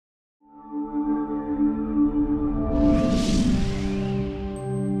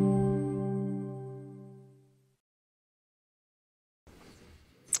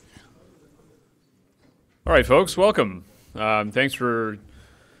All right, folks, welcome. Thanks for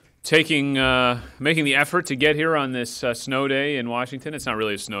making the effort to get here on this snow day in Washington. It's not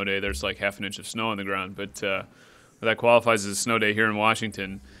really a snow day. There's like half an inch of snow on the ground, but that qualifies as a snow day here in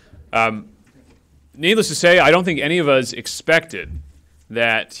Washington. Needless to say, I don't think any of us expected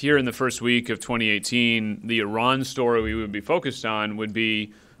that here in the first week of 2018, the Iran story we would be focused on would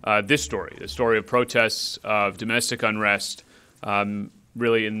be this story, the story of protests, of domestic unrest,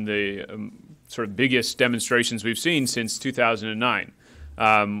 really in the sort of biggest demonstrations we've seen since 2009.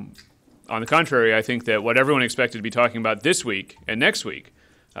 On the contrary, I think that what everyone expected to be talking about this week and next week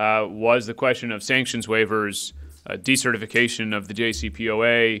was the question of sanctions waivers, decertification of the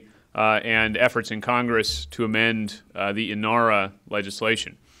JCPOA, and efforts in Congress to amend the INARA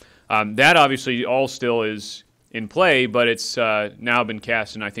legislation. That obviously all still is in play, but it's now been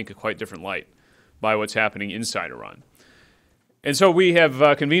cast in, I think, a quite different light by what's happening inside Iran. And so we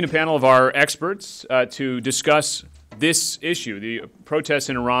have convened a panel of our experts to discuss this issue, the protests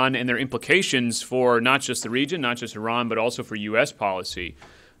in Iran and their implications for not just the region, not just Iran, but also for U.S. policy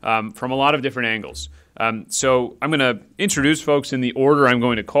from a lot of different angles. So I'm going to introduce folks in the order I'm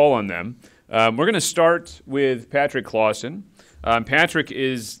going to call on them. We're going to start with Patrick Clawson. Patrick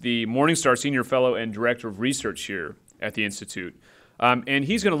is the Morningstar Senior Fellow and Director of Research here at the Institute. And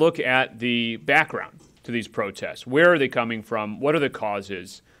he's going to look at the background to these protests. Where are they coming from? What are the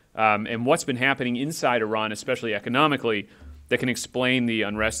causes? And what's been happening inside Iran, especially economically, that can explain the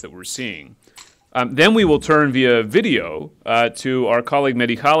unrest that we're seeing. Then we will turn via video to our colleague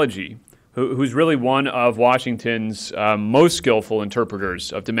Mehdi Khalaji, who's really one of Washington's most skillful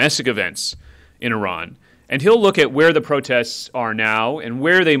interpreters of domestic events in Iran. And he'll look at where the protests are now and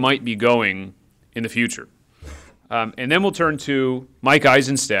where they might be going in the future. And then we'll turn to Mike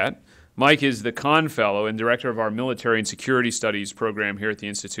Eisenstadt. Mike is the Kahn Fellow and Director of our Military and Security Studies program here at the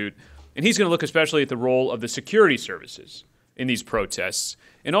Institute. And he's going to look especially at the role of the security services in these protests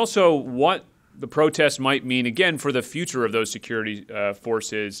and also what the protests might mean, again, for the future of those security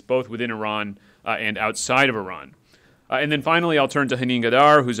forces, both within Iran and outside of Iran. And then finally, I'll turn to Hanin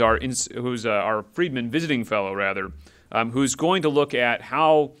Gadar, who's our Friedman Visiting Fellow, who's going to look at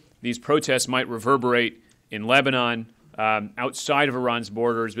how these protests might reverberate in Lebanon, outside of Iran's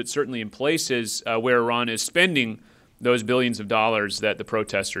borders, but certainly in places where Iran is spending those billions of dollars that the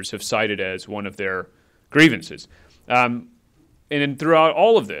protesters have cited as one of their grievances. And then throughout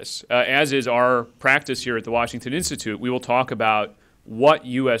all of this, as is our practice here at the Washington Institute, we will talk about what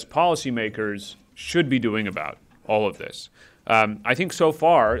U.S. policymakers should be doing about all of this. I think so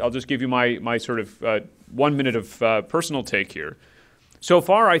far, I'll just give you my sort of 1 minute of personal take here. So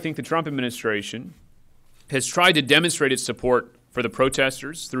far, I think the Trump administration has tried to demonstrate its support for the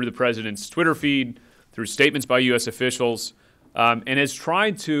protesters through the president's Twitter feed, through statements by U.S. officials, and has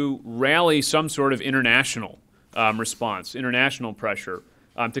tried to rally some sort of international response, international pressure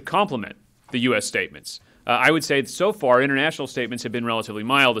to complement the U.S. statements. I would say that so far international statements have been relatively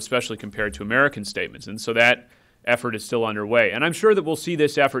mild, especially compared to American statements, and so that effort is still underway. And I'm sure that we'll see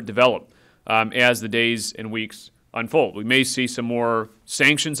this effort develop as the days and weeks unfold. We may see some more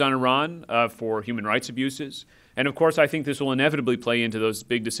sanctions on Iran for human rights abuses. And of course, I think this will inevitably play into those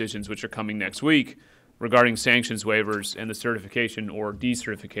big decisions which are coming next week regarding sanctions waivers and the certification or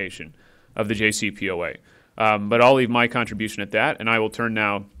decertification of the JCPOA. But I'll leave my contribution at that, and I will turn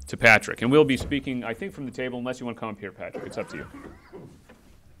now to Patrick. And we'll be speaking, I think, from the table, unless you want to come up here, Patrick. It's up to you.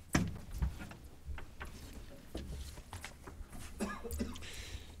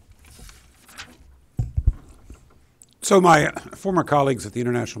 So my former colleagues at the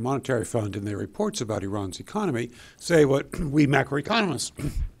International Monetary Fund in their reports about Iran's economy say what we macroeconomists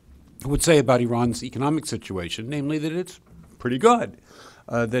would say about Iran's economic situation, namely that it's pretty good,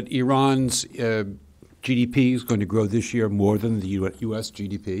 that Iran's GDP is going to grow this year more than the U.S.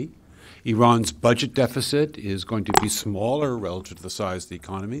 GDP. Iran's budget deficit is going to be smaller relative to the size of the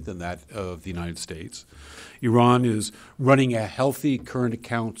economy than that of the United States. Iran is running a healthy current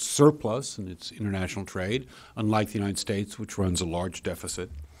account surplus in its international trade, unlike the United States, which runs a large deficit.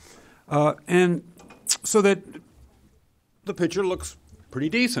 And so that the picture looks pretty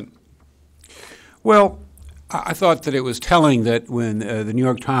decent. Well, I thought that it was telling that when the New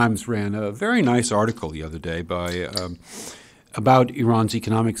York Times ran a very nice article the other day about Iran's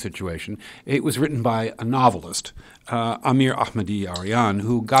economic situation. It was written by a novelist, Amir Ahmadi Aryan,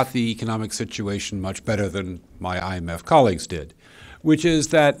 who got the economic situation much better than my IMF colleagues did, which is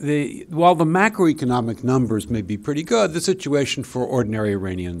that while the macroeconomic numbers may be pretty good, the situation for ordinary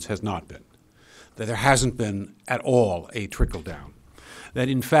Iranians has not been, that there hasn't been at all a trickle down, that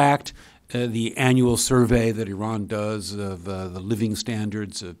in fact The annual survey that Iran does of the living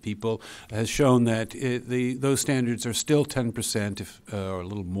standards of people has shown that those standards are still 10%, or a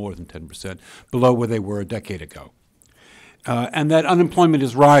little more than 10%, below where they were a decade ago. And that unemployment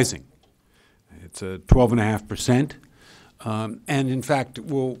is rising. It's 12.5%. And in fact,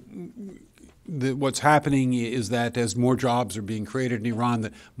 what's happening is that as more jobs are being created in Iran,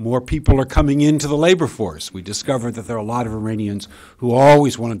 that more people are coming into the labor force. We discovered that there are a lot of Iranians who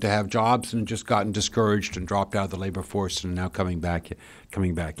always wanted to have jobs and just gotten discouraged and dropped out of the labor force and are now coming back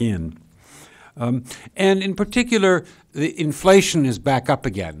in. And in particular, the inflation is back up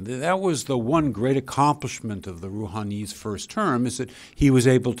again. That was the one great accomplishment of the Rouhani's first term, is that he was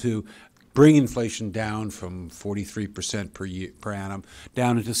able to bring inflation down from 43% per annum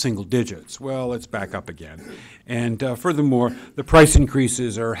down into single digits. Well, it's back up again. And furthermore, the price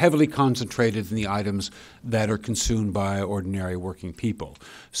increases are heavily concentrated in the items that are consumed by ordinary working people.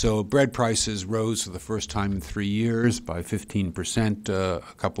 So bread prices rose for the first time in 3 years by 15% a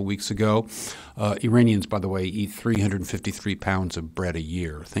couple weeks ago. Iranians, by the way, eat 353 pounds of bread a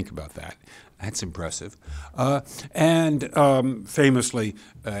year. Think about that. That's impressive. And famously,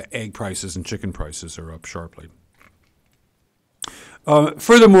 egg prices and chicken prices are up sharply.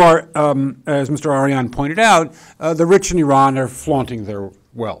 Furthermore, as Mr. Arian pointed out, the rich in Iran are flaunting their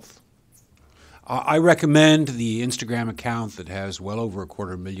wealth. I recommend the Instagram account that has well over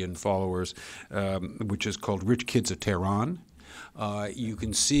 250,000 followers, which is called Rich Kids of Tehran. You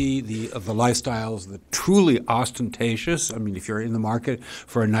can see the lifestyles, the truly ostentatious. I mean, if you're in the market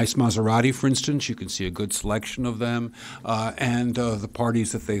for a nice Maserati, for instance, you can see a good selection of them, and the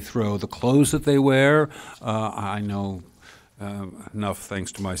parties that they throw, the clothes that they wear. I know enough,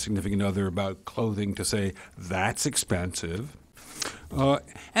 thanks to my significant other, about clothing to say that's expensive.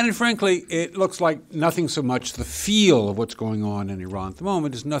 And frankly, it looks like nothing so much, the feel of what's going on in Iran at the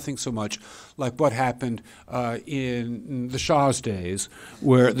moment is nothing so much like what happened in the Shah's days,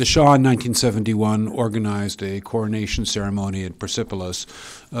 where the Shah in 1971 organized a coronation ceremony at Persepolis,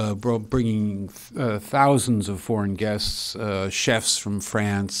 bringing thousands of foreign guests, chefs from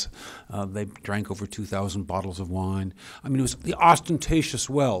France. They drank over 2,000 bottles of wine. I mean, it was the ostentatious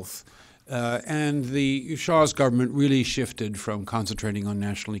wealth. And the Shah's government really shifted from concentrating on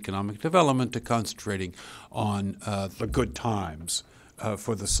national economic development to concentrating on the good times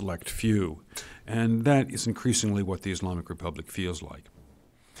for the select few. And that is increasingly what the Islamic Republic feels like.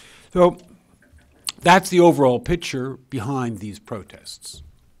 So that's the overall picture behind these protests.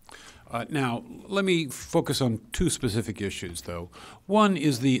 Now, let me focus on two specific issues, though. One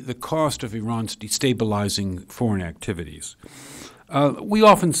is the cost of Iran's destabilizing foreign activities. We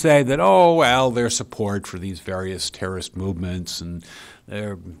often say that, oh, well, their support for these various terrorist movements and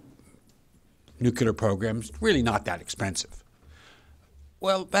their nuclear programs really not that expensive.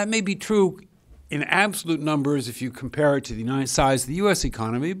 Well, that may be true in absolute numbers if you compare it to the size of the U.S.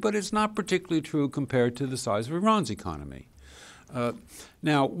 economy, but it's not particularly true compared to the size of Iran's economy.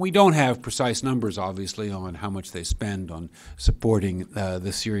 Now, we don't have precise numbers, obviously, on how much they spend on supporting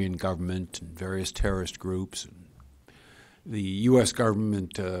the Syrian government and various terrorist groups. The U.S.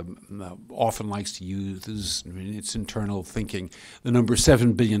 government often likes to use, in its internal thinking, the number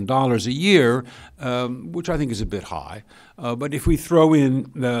 $7 billion a year, which I think is a bit high. But if we throw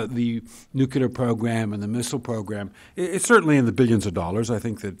in the nuclear program and the missile program, it's certainly in the billions of dollars. I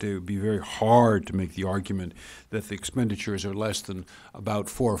think that it would be very hard to make the argument that the expenditures are less than about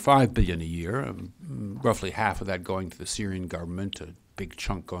 $4 or $5 billion a year, roughly half of that going to the Syrian government, big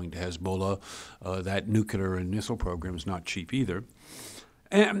chunk going to Hezbollah. That nuclear and missile program is not cheap either.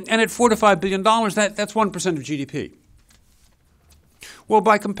 And at $4 to $5 billion, that's 1% of GDP. Well,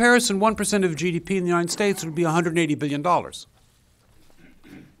 by comparison, 1% of GDP in the United States would be $180 billion.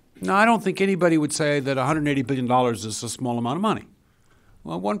 Now, I don't think anybody would say that $180 billion is a small amount of money.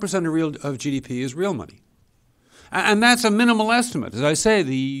 Well, 1% of GDP is real money. And that's a minimal estimate. As I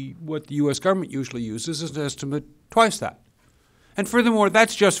say, what the U.S. government usually uses is an estimate twice that. And furthermore,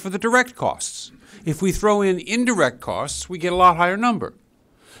 that's just for the direct costs. If we throw in indirect costs, we get a lot higher number.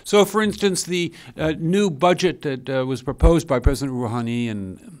 So, for instance, the new budget that was proposed by President Rouhani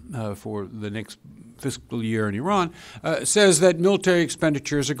and for the next fiscal year in Iran says that military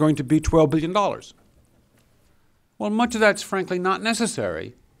expenditures are going to be $12 billion. Well, much of that's frankly not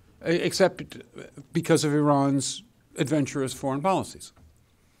necessary, except because of Iran's adventurous foreign policies.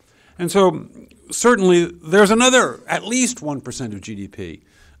 And so certainly there's another at least 1% of GDP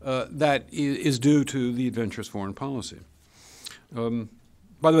that is due to the adventurous foreign policy.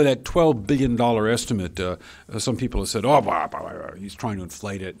 By the way, that $12 billion estimate, some people have said, oh, he's trying to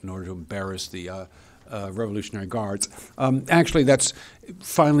inflate it in order to embarrass the Revolutionary Guards. Actually, that's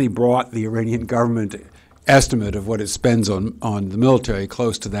finally brought the Iranian government estimate of what it spends on the military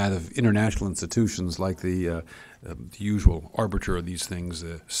close to that of international institutions like the usual arbiter of these things,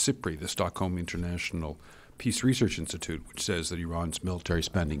 SIPRI, the Stockholm International Peace Research Institute, which says that Iran's military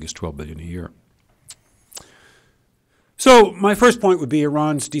spending is $12 billion a year. So my first point would be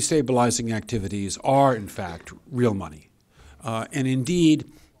Iran's destabilizing activities are, in fact, real money. And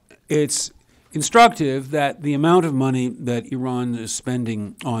indeed, it's instructive that the amount of money that Iran is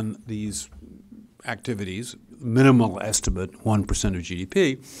spending on these activities, minimal estimate, 1% of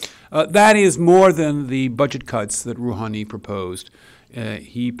GDP, that is more than the budget cuts that Rouhani proposed.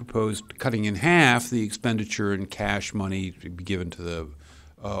 He proposed cutting in half the expenditure in cash money to be given to the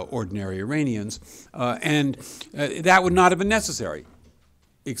ordinary Iranians, and that would not have been necessary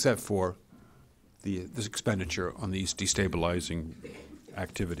except for this expenditure on these destabilizing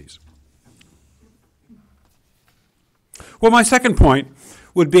activities. Well, my second point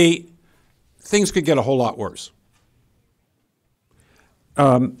would be things could get a whole lot worse.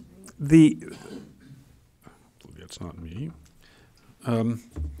 That's not me.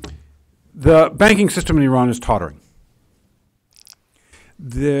 The banking system in Iran is tottering.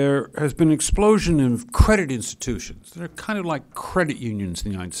 There has been an explosion of credit institutions that are kind of like credit unions in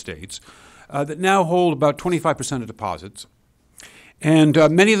the United States that now hold about 25% of deposits. And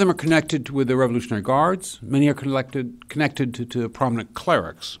many of them are connected with the Revolutionary Guards. Many are connected to prominent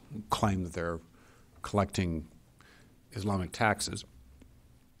clerics who claim that they're collecting Islamic taxes.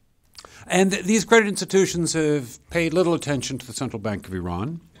 And these credit institutions have paid little attention to the Central Bank of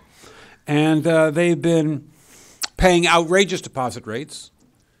Iran. And they've been paying outrageous deposit rates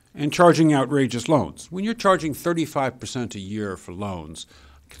and charging outrageous loans. When you're charging 35% a year for loans,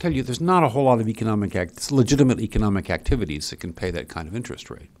 I can tell you there's not a whole lot of legitimate economic activities that can pay that kind of interest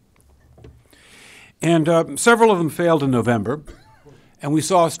rate. And several of them failed in November. And we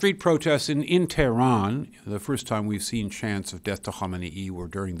saw street protests in Tehran. The first time we've seen chants of death to Khamenei were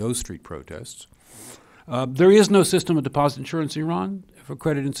during those street protests. There is no system of deposit insurance in Iran. If a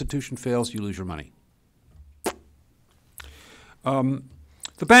credit institution fails, you lose your money.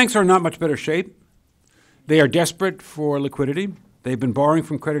 The banks are in not much better shape. They are desperate for liquidity. They've been borrowing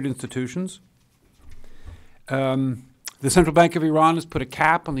from credit institutions. The Central Bank of Iran has put a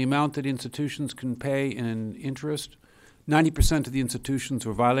cap on the amount that institutions can pay in interest. 90% of the institutions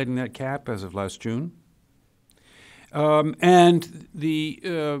were violating that cap as of last June. And the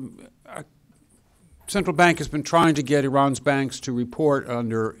Central Bank has been trying to get Iran's banks to report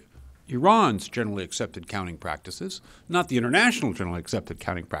under Iran's generally accepted accounting practices, not the international generally accepted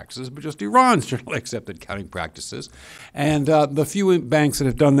accounting practices, but just Iran's generally accepted accounting practices. And the few banks that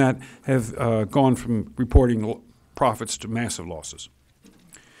have done that have gone from reporting profits to massive losses.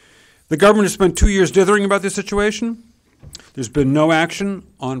 The government has spent 2 years dithering about this situation. There's been no action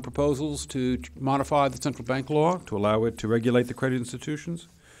on proposals to modify the central bank law to allow it to regulate the credit institutions.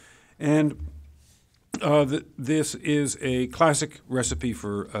 And this is a classic recipe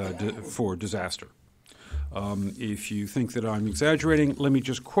for disaster. If you think that I'm exaggerating, let me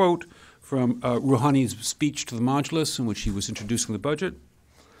just quote from Rouhani's speech to the Majlis in which he was introducing the budget.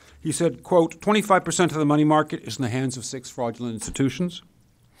 He said, quote, 25% of the money market is in the hands of 6 fraudulent institutions.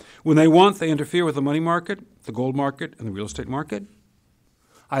 When they want, they interfere with the money market, the gold market, and the real estate market.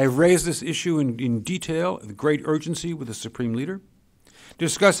 I have raised this issue in detail with great urgency with the Supreme Leader to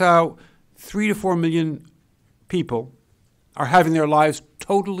discuss how 3 to 4 million people are having their lives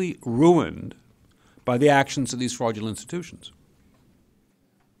totally ruined by the actions of these fraudulent institutions.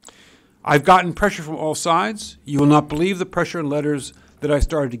 I've gotten pressure from all sides. You will not believe the pressure and letters that I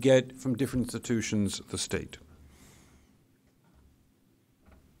started to get from different institutions of the state.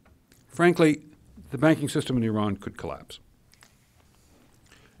 Frankly, the banking system in Iran could collapse.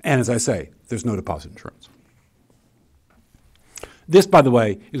 And as I say, there's no deposit insurance. This, by the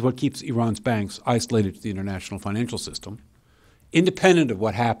way, is what keeps Iran's banks isolated to the international financial system, independent of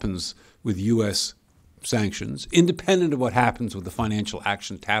what happens with U.S. sanctions, independent of what happens with the Financial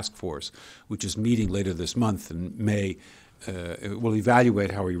Action Task Force, which is meeting later this month and will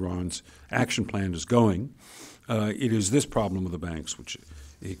evaluate how Iran's action plan is going. It is this problem with the banks which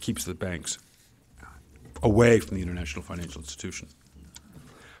it keeps the banks away from the international financial institution.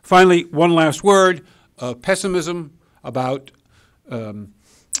 Finally, one last word, pessimism about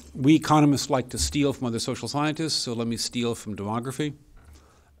we economists like to steal from other social scientists, so let me steal from demography.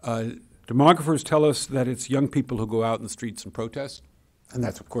 Demographers tell us that it's young people who go out in the streets and protest, and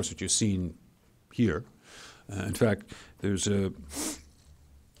that's, of course, what you're seeing here. In fact, there's a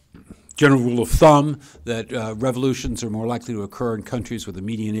general rule of thumb that revolutions are more likely to occur in countries where the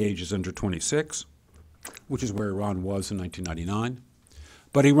median age is under 26. which is where Iran was in 1999.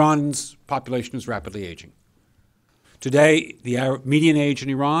 But Iran's population is rapidly aging. Today, the median age in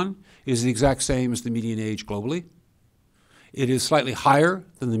Iran is the exact same as the median age globally. It is slightly higher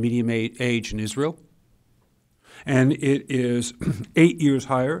than the median age in Israel. And it is 8 years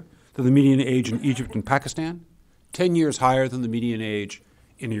higher than the median age in Egypt and Pakistan, 10 years higher than the median age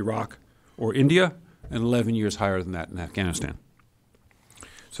in Iraq or India, and 11 years higher than that in Afghanistan.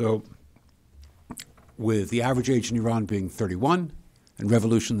 So with the average age in Iran being 31, and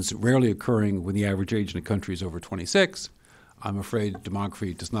revolutions rarely occurring when the average age in a country is over 26, I'm afraid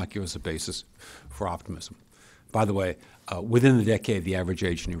demography does not give us a basis for optimism. By the way, within the decade, the average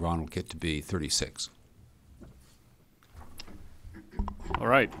age in Iran will get to be 36. All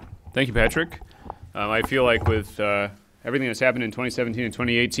right. Thank you, Patrick. I feel like with everything that's happened in 2017 and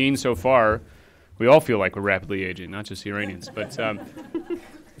 2018 so far, we all feel like we're rapidly aging, not just the Iranians. But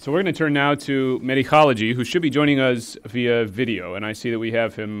so we're going to turn now to Mehdi Khalaji, who should be joining us via video, and I see that we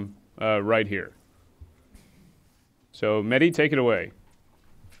have him right here. So Mehdi, take it away.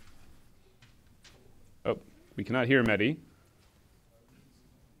 Oh, we cannot hear Mehdi.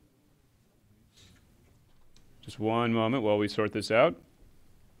 Just one moment while we sort this out.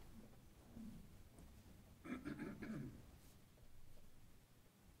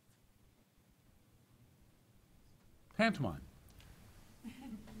 Pantomime. Can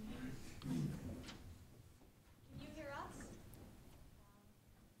you hear us?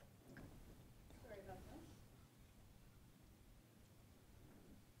 Sorry about that.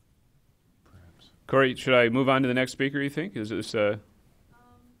 Perhaps. Corey, should I move on to the next speaker, you think? Is this Can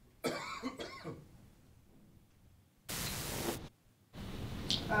you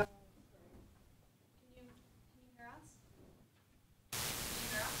hear us?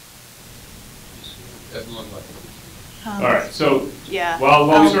 all right, so Yeah. while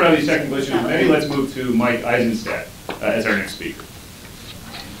we sort out these technical issues, maybe let's move to Mike Eisenstadt as our next speaker.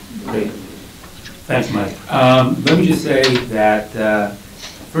 Great. Thanks, Mike. Let me just say that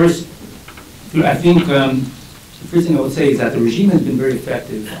first, I think the first thing I would say is that the regime has been very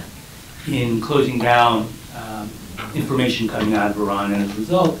effective in closing down information coming out of Iran, and as a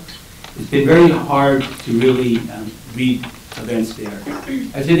result, it's been very hard to really read events there.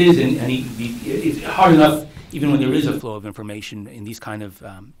 As it is, it's hard enough, even when there is a flow of information in these kind of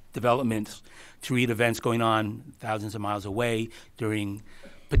developments, to read events going on thousands of miles away during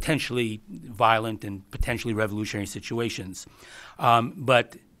potentially violent and potentially revolutionary situations.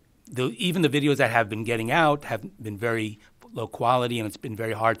 But even the videos that have been getting out have been very low quality, and it's been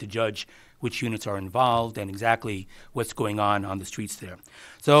very hard to judge which units are involved and exactly what's going on the streets there.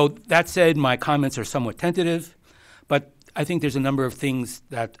 So that said, my comments are somewhat tentative, but I think there's a number of things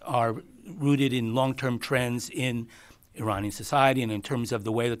that are rooted in long-term trends in Iranian society and in terms of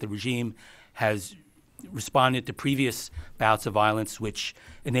the way that the regime has responded to previous bouts of violence, which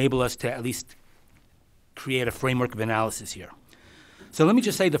enable us to at least create a framework of analysis here. So let me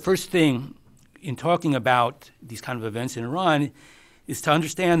just say the first thing in talking about these kind of events in Iran is to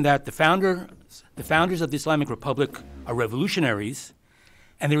understand that the founders of the Islamic Republic are revolutionaries,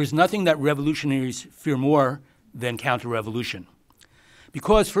 and there is nothing that revolutionaries fear more than counter-revolution.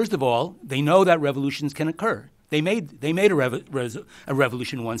 Because, first of all, they know that revolutions can occur. They made a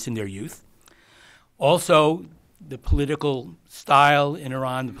revolution once in their youth. Also, the political style in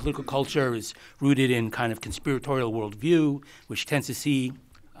Iran, the political culture is rooted in kind of conspiratorial worldview, which tends to see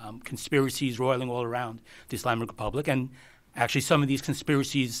conspiracies roiling all around the Islamic Republic. And actually, some of these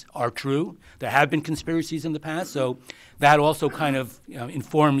conspiracies are true. There have been conspiracies in the past, so that also kind of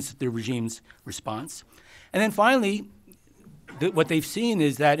informs the regime's response. And then finally, what they've seen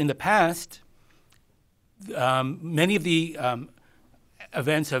is that in the past, many of the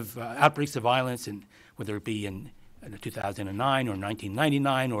events of outbreaks of violence, and whether it be in 2009 or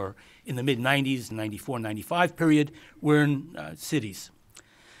 1999 or in the mid-90s, 94, 95 period, were in cities.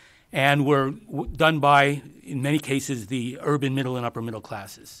 And were done by, in many cases, the urban middle and upper middle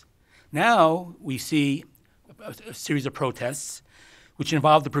classes. Now we see a series of protests which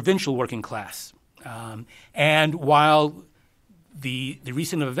involve the provincial working class. And while the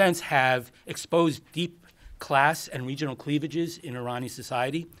recent events have exposed deep class and regional cleavages in Iranian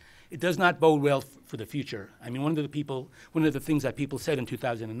society, it does not bode well for the future. I mean, one of the things that people said in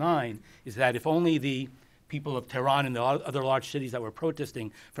 2009 is that if only the people of Tehran and the other large cities that were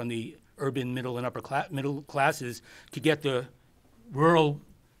protesting from the urban middle and upper middle classes could get the rural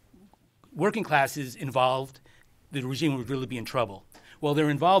working classes involved, the regime would really be in trouble. Well, they're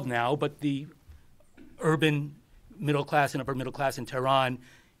involved now, but the urban middle class and upper middle class in Tehran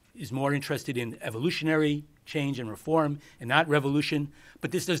is more interested in evolutionary change and reform and not revolution.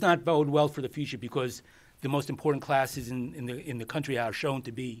 But this does not bode well for the future because the most important classes in the country are shown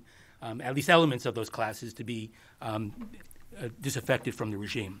to be, at least elements of those classes, to be disaffected from the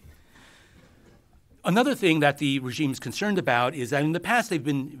regime. Another thing that the regime is concerned about is that in the past they've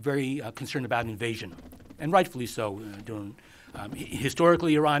been very concerned about invasion, and rightfully so.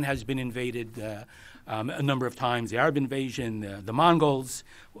 Historically, Iran has been invaded a number of times. The Arab invasion, the Mongols,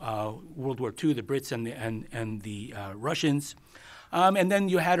 World War II, the Brits and the Russians, and then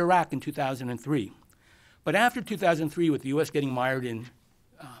you had Iraq in 2003. But after 2003, with the U.S. getting mired in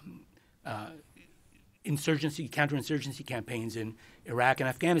counterinsurgency campaigns in Iraq and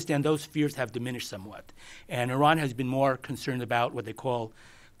Afghanistan, those fears have diminished somewhat. And Iran has been more concerned about what they call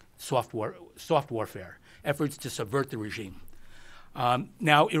soft warfare, efforts to subvert the regime.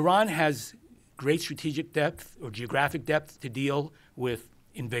 Now, Iran has great strategic depth or geographic depth to deal with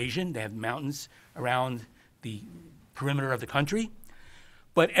invasion. They have mountains around the perimeter of the country.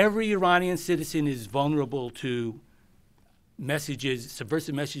 But every Iranian citizen is vulnerable to messages,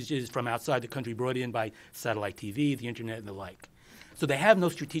 subversive messages from outside the country brought in by satellite TV, the internet, and the like. So they have no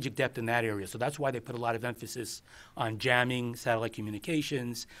strategic depth in that area. So that's why they put a lot of emphasis on jamming satellite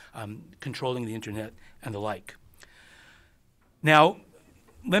communications, controlling the internet, and the like. Now,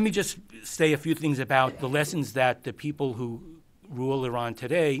 let me just say a few things about the lessons that the people who rule Iran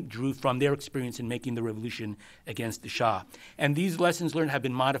today drew from their experience in making the revolution against the Shah. And these lessons learned have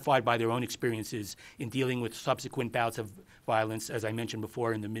been modified by their own experiences in dealing with subsequent bouts of violence, as I mentioned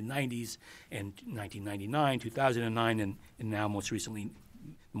before, in the mid-90s and 1999, 2009, and now most recently,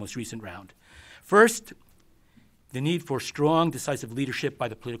 the most recent round. First, the need for strong, decisive leadership by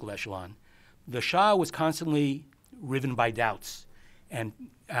the political echelon. The Shah was constantly riven by doubts and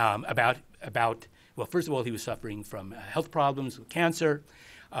well, first of all, he was suffering from health problems with cancer.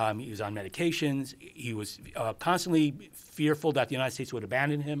 He was on medications. He was constantly fearful that the United States would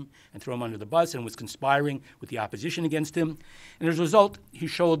abandon him and throw him under the bus, and was conspiring with the opposition against him. And as a result, he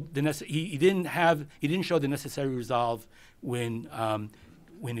showed he didn't show the necessary resolve when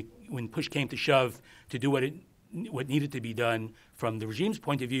push came to shove to do what needed to be done from the regime's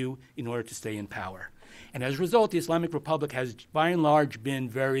point of view in order to stay in power. And as a result, the Islamic Republic has, by and large, been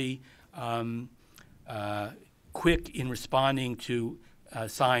very quick in responding to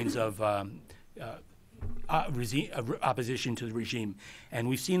signs of opposition to the regime. And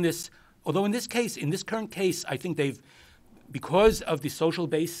we've seen this, although in this current case, I think because of the social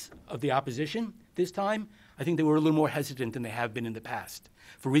base of the opposition this time, I think they were a little more hesitant than they have been in the past.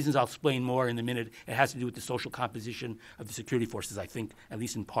 For reasons I'll explain more in a minute, it has to do with the social composition of the security forces, I think, at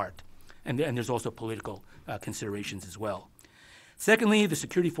least in part. And there's also political considerations as well. Secondly, the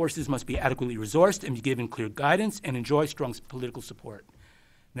security forces must be adequately resourced and be given clear guidance and enjoy strong political support.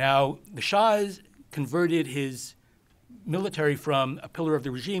 Now, the Shah has converted his military from a pillar of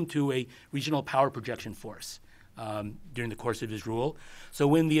the regime to a regional power projection force during the course of his rule. So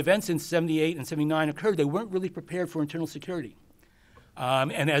when the events in 78 and 79 occurred, they weren't really prepared for internal security.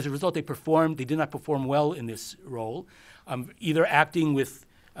 And as a result, they did not perform well in this role, either acting with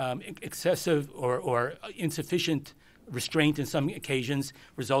excessive or insufficient restraint in some occasions,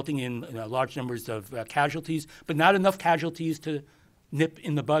 resulting in large numbers of casualties, but not enough casualties to nip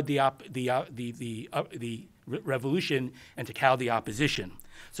in the bud the revolution and to cow the opposition.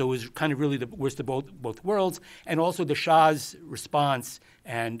 So it was kind of really the worst of both worlds, and also the Shah's response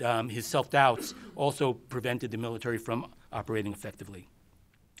and his self-doubts also prevented the military from operating effectively.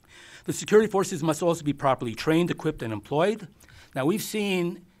 The security forces must also be properly trained, equipped, and employed. Now, we've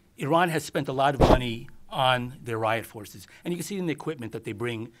seen Iran has spent a lot of money on their riot forces, and you can see in the equipment that they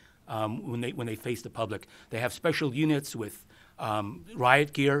bring when they face the public. They have special units with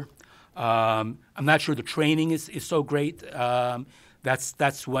riot gear. I'm not sure the training is so great.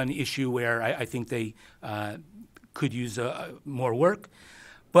 That's one issue where I think they could use more work.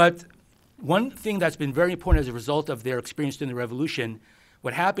 But one thing that's been very important as a result of their experience during the revolution,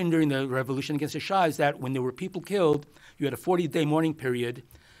 what happened during the revolution against the Shah is that when there were people killed, you had a 40-day mourning period.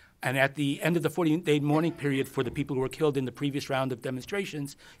 And at the end of the 40-day mourning period for the people who were killed in the previous round of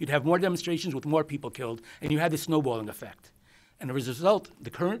demonstrations, you'd have more demonstrations with more people killed, and you had this snowballing effect. And as a result,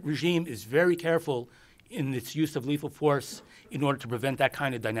 the current regime is very careful in its use of lethal force in order to prevent that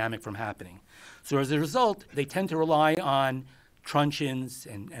kind of dynamic from happening. So as a result, they tend to rely on truncheons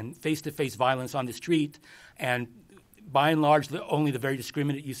and face-to-face violence on the street, and by and large, only the very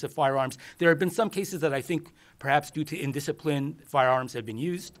discriminate use of firearms. There have been some cases that I think, perhaps due to indiscipline, firearms have been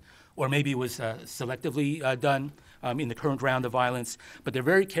used, or maybe it was selectively done in the current round of violence. But they're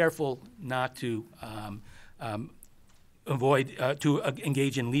very careful not to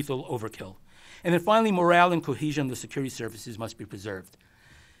engage in lethal overkill. And then finally, morale and cohesion of the security services must be preserved.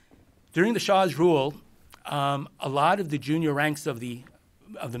 During the Shah's rule, a lot of the junior ranks of the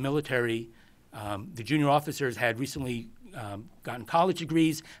military, the junior officers had recently gotten college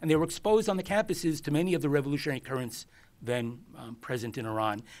degrees, and they were exposed on the campuses to many of the revolutionary currents then present in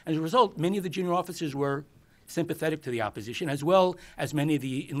Iran. As a result, many of the junior officers were sympathetic to the opposition, as well as many of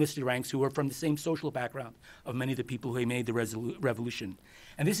the enlisted ranks who were from the same social background of many of the people who made the revolution.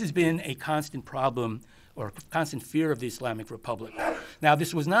 And this has been a constant problem or constant fear of the Islamic Republic. Now,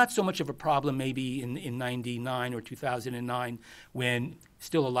 this was not so much of a problem maybe in 99 or 2009, when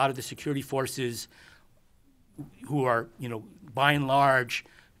still a lot of the security forces who are, by and large,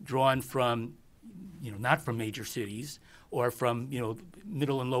 drawn from, not from major cities or from,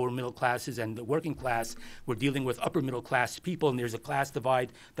 middle and lower middle classes and the working class, were dealing with upper middle class people, and there's a class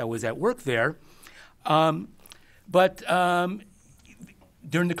divide that was at work there. But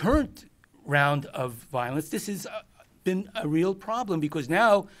during the current round of violence, this has been a real problem, because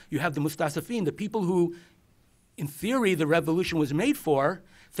now you have the Mustasafin, the people who, in theory, the revolution was made for,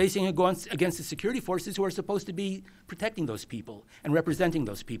 facing against the security forces who are supposed to be protecting those people and representing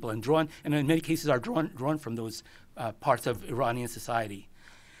those people, and in many cases are drawn from those parts of Iranian society.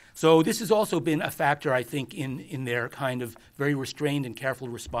 So this has also been a factor, I think, in their kind of very restrained and careful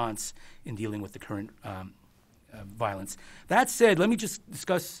response in dealing with the current violence. That said, let me just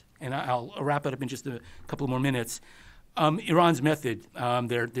discuss, and I'll wrap it up in just a couple more minutes, Iran's method,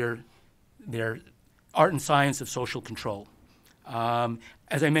 their art and science of social control.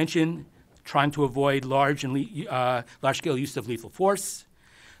 As I mentioned, trying to avoid large-scale use of lethal force.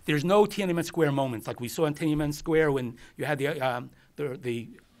 There's no Tiananmen Square moments like we saw in Tiananmen Square when you had the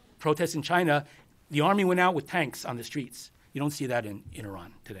protests in China. The army went out with tanks on the streets. You don't see that in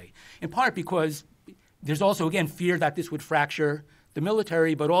Iran today, in part because there's also, again, fear that this would fracture the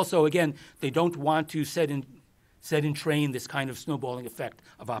military, but also, again, they don't want to set in train this kind of snowballing effect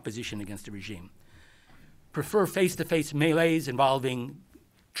of opposition against the regime. Prefer face-to-face melees involving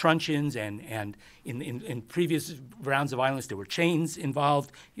truncheons, and in previous rounds of violence there were chains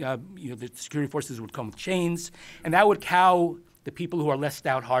involved. The security forces would come with chains, and that would cow the people who are less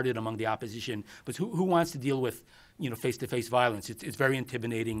stout-hearted among the opposition. But who wants to deal with face-to-face violence? It's very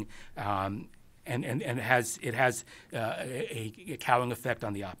intimidating, and it has a cowing effect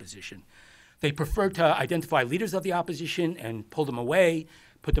on the opposition. They prefer to identify leaders of the opposition and pull them away,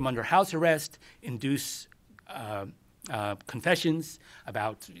 put them under house arrest, induce confessions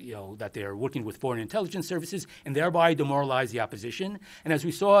about that they're working with foreign intelligence services, and thereby demoralize the opposition. And as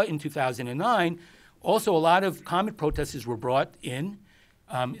we saw in 2009, also a lot of common protesters were brought in,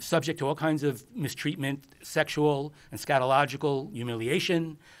 subject to all kinds of mistreatment, sexual and scatological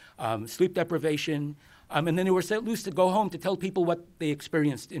humiliation, sleep deprivation, and then they were set loose to go home to tell people what they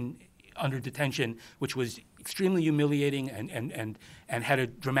experienced under detention, which was extremely humiliating and had a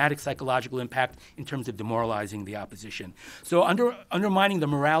dramatic psychological impact in terms of demoralizing the opposition. So undermining the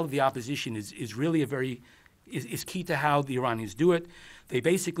morale of the opposition is really is key to how the Iranians do it. They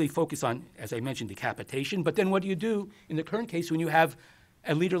basically focus on, as I mentioned, decapitation. But then what do you do in the current case when you have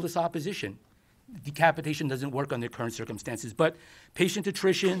a leaderless opposition? Decapitation doesn't work under current circumstances, but patient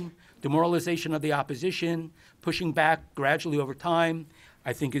attrition, demoralization of the opposition, pushing back gradually over time,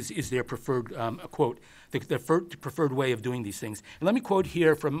 I think is their preferred quote, the preferred way of doing these things. And let me quote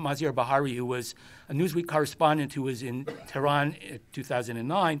here from Maziar Bahari, who was a Newsweek correspondent who was in Tehran in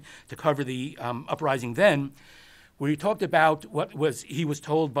 2009 to cover the uprising then, where he talked about he was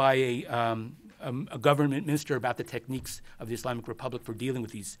told by a government minister about the techniques of the Islamic Republic for dealing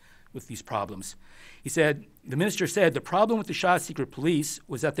with these problems. He said, the minister said, the problem with the Shah's secret police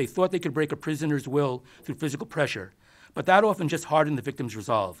was that they thought they could break a prisoner's will through physical pressure, but that often just hardened the victim's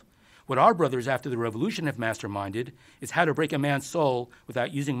resolve. What our brothers after the revolution have masterminded is how to break a man's soul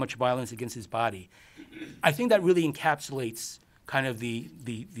without using much violence against his body. I think that really encapsulates kind of the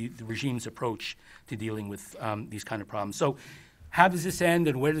regime's approach to dealing with these kind of problems. So how does this end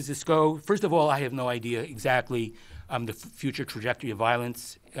and where does this go? First of all, I have no idea exactly the future trajectory of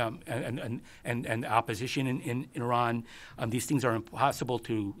violence and opposition in Iran. These things are impossible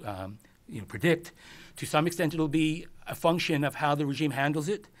to predict. To some extent, it'll be a function of how the regime handles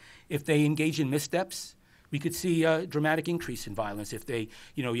it. If they engage in missteps, we could see a dramatic increase in violence. If they,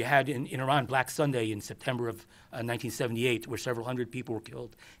 you had in Iran Black Sunday in September of 1978, where several hundred people were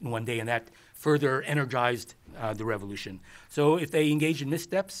killed in one day, and that further energized the revolution. So if they engage in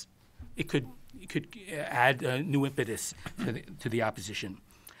missteps, it could add a new impetus to the opposition.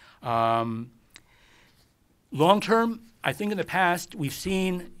 Long term, I think in the past we've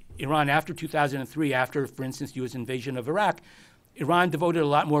seen Iran after 2003, after, for instance, the U.S. invasion of Iraq, Iran devoted a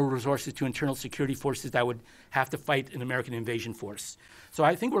lot more resources to internal security forces that would have to fight an American invasion force. So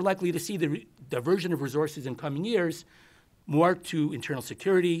I think we're likely to see the diversion of resources in coming years more to internal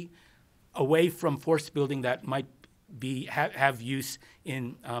security, away from force building that might have use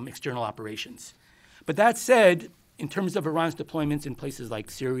in external operations. But that said, in terms of Iran's deployments in places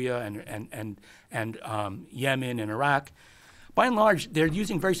like Syria and Yemen and Iraq, by and large, they're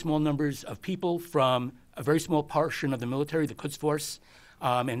using very small numbers of people from a very small portion of the military, the Quds Force,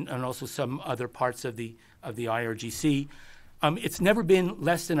 and also some other parts of the IRGC. It's never been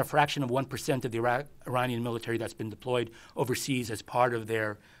less than a fraction of 1% of the Iranian military that's been deployed overseas as part of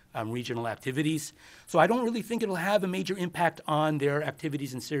their regional activities. So I don't really think it'll have a major impact on their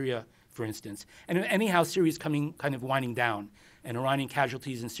activities in Syria, for instance. And anyhow, Syria is kind of winding down. And Iranian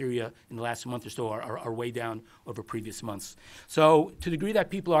casualties in Syria in the last month or so are way down over previous months. So to the degree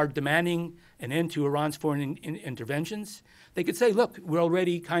that people are demanding an end to Iran's foreign interventions, they could say, look, we're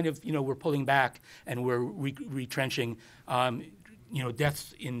already kind of, we're pulling back and we're retrenching.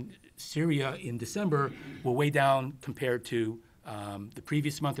 Deaths in Syria in December were way down compared to the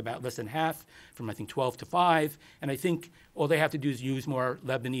previous month, about less than half, from I think 12 to 5. And I think all they have to do is use more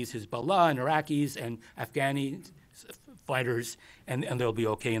Lebanese Hezbollah and Iraqis and Afghani fighters, and they'll be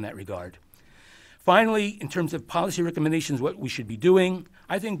okay in that regard. Finally, in terms of policy recommendations, what we should be doing,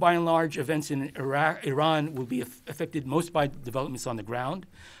 I think by and large events in Iran will be affected most by developments on the ground.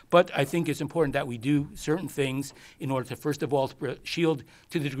 But I think it's important that we do certain things in order to, first of all, shield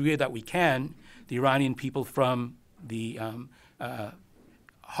to the degree that we can the Iranian people from the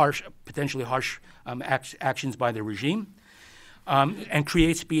potentially harsh actions by the regime, and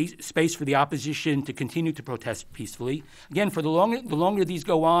create space for the opposition to continue to protest peacefully. Again, for the longer these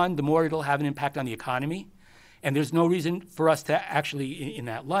go on, the more it'll have an impact on the economy. And there's no reason for us to actually, in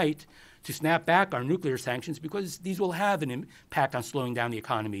that light, to snap back our nuclear sanctions, because these will have an impact on slowing down the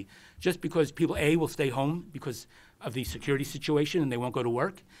economy. Just because people, A, will stay home because of the security situation and they won't go to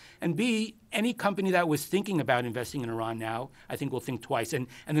work, and B, any company that was thinking about investing in Iran now, I think will think twice. And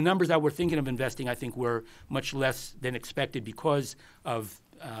the numbers that we're thinking of investing, I think, were much less than expected because of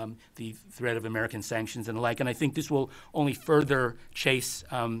the threat of American sanctions and the like. And I think this will only further chase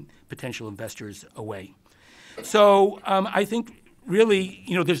potential investors away. So I think really,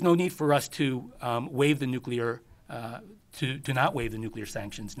 there's no need for us to waive the nuclear to not waive the nuclear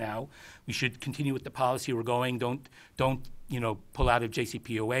sanctions now. We should continue with the policy we're going. Don't pull out of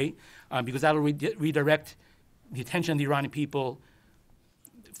JCPOA, because that'll redirect the attention of the Iranian people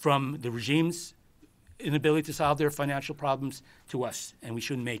from the regime's inability to solve their financial problems to us. And we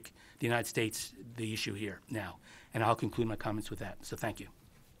shouldn't make the United States the issue here now. And I'll conclude my comments with that. So thank you.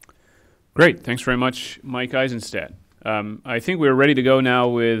 Great. Thanks very much, Mike Eisenstadt. I think we're ready to go now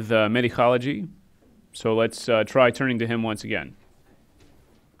with Mehdi Khalaji. So let's try turning to him once again.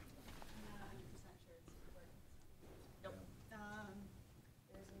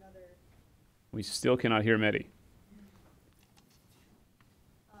 We still cannot hear Mehdi.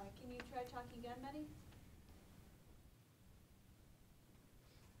 Can you try talking again, Mehdi?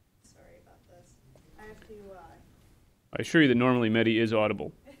 Sorry about this. I have to. I assure you that normally Mehdi is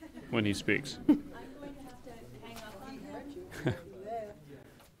audible when he speaks. I'm going to have to hang up on him.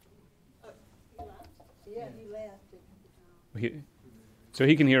 Yeah, he left. So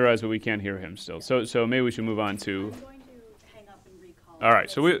he can hear us, but we can't hear him still. So maybe we should move on to. I'm going to hang up and recall. All right.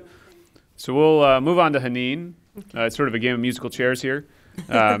 So we'll move on to Haneen. It's sort of a game of musical chairs here.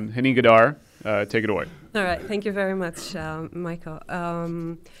 Haneen Gadar, take it away. All right. Thank you very much, Michael.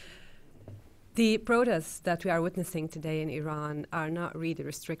 The protests that we are witnessing today in Iran are not really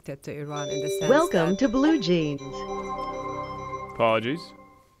restricted to Iran in the sense Welcome to Blue Jeans. Apologies.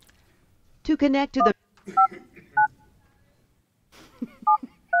 To connect to the...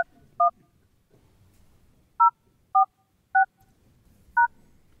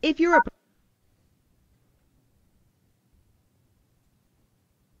 If you're a... Can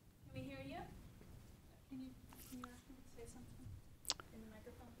we hear you? Can you ask him to say something in the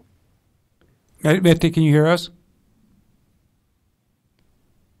microphone? Mehdi, can you hear us?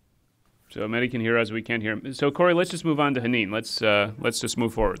 So Mehdi can hear us. We can't hear him. So Corey, let's just move on to Haneen. Let's just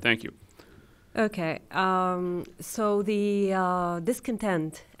move forward. Thank you. Okay. So the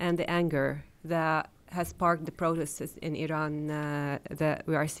discontent and the anger that has sparked the protests in Iran that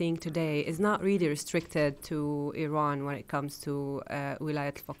we are seeing today is not really restricted to Iran when it comes to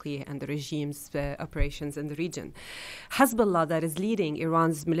Wilayat al-Faqih and the regime's operations in the region. Hezbollah, that is leading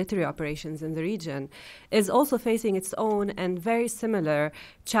Iran's military operations in the region, is also facing its own and very similar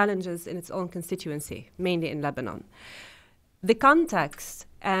challenges in its own constituency, mainly in Lebanon. The context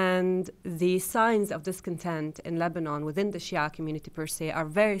And the signs of discontent in Lebanon within the Shia community per se are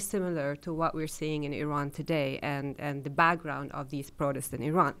very similar to what we're seeing in Iran today and the background of these protests in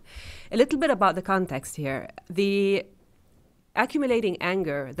Iran. A little bit about the context here. The accumulating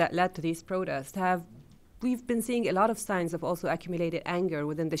anger that led to these protests we've been seeing a lot of signs of also accumulated anger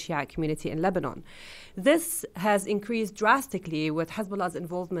within the Shia community in Lebanon. This has increased drastically with Hezbollah's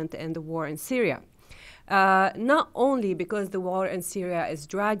involvement in the war in Syria. Not only because the war in Syria is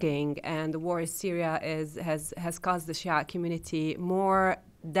dragging and the war in Syria has caused the Shia community more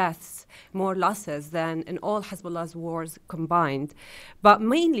deaths, more losses than in all Hezbollah's wars combined, but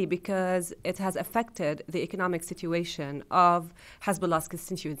mainly because it has affected the economic situation of Hezbollah's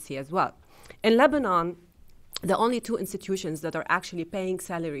constituency as well. In Lebanon, the only two institutions that are actually paying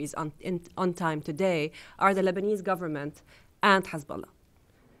salaries on time today are the Lebanese government and Hezbollah.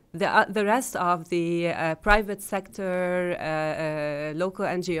 The rest of the private sector, local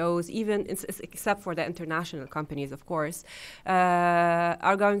NGOs, even except for the international companies, of course,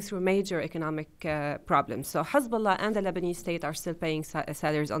 are going through major economic problems. So Hezbollah and the Lebanese state are still paying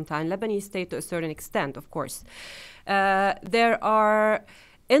salaries on time. Lebanese state to a certain extent, of course. There are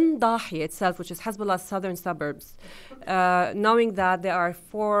in Dahi itself, which is Hezbollah's southern suburbs, knowing that there are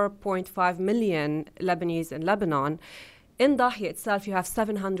 4.5 million Lebanese in Lebanon, in Dahi itself, you have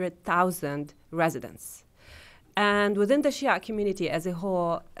 700,000 residents. And within the Shia community as a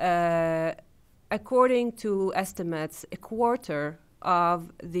whole, according to estimates, a quarter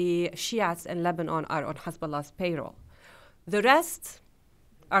of the Shiites in Lebanon are on Hezbollah's payroll. The rest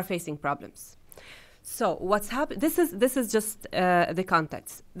are facing problems. So what's happened? This is just the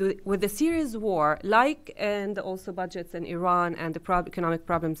context. With the Syria's war, like and also budgets in Iran and the economic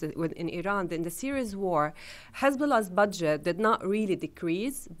problems in Iran, in the Syria's war, Hezbollah's budget did not really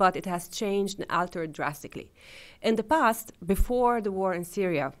decrease, but it has changed and altered drastically. In the past, before the war in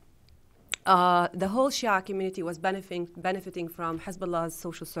Syria, the whole Shia community was benefiting from Hezbollah's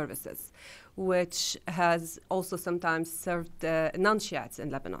social services, which has also sometimes served non-Shiites in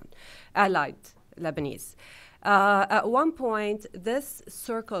Lebanon, allied Lebanese. At one point, this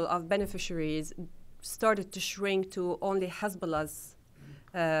circle of beneficiaries started to shrink to only Hezbollah's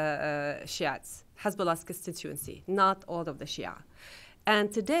Shiites, Hezbollah's constituency, not all of the Shia.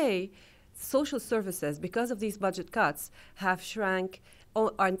 And today, social services, because of these budget cuts, have shrunk,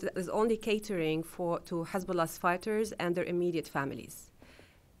 is only catering to Hezbollah's fighters and their immediate families.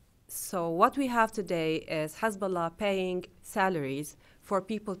 So what we have today is Hezbollah paying salaries for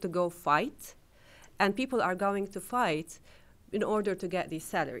people to go fight, and people are going to fight in order to get these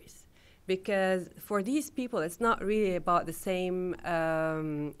salaries. Because for these people, it's not really about the same,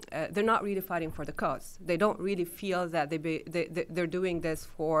 they're not really fighting for the cause. They don't really feel that they're doing this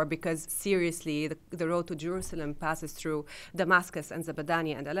because seriously, the road to Jerusalem passes through Damascus and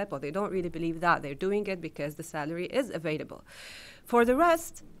Zabadania and Aleppo. They don't really believe that. They're doing it because the salary is available. For the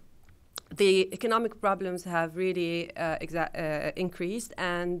rest, the economic problems have really increased,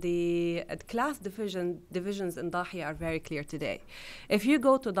 and the class divisions in Dahi are very clear today. If you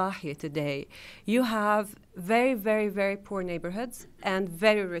go to Dahi today, you have very, very, very poor neighborhoods and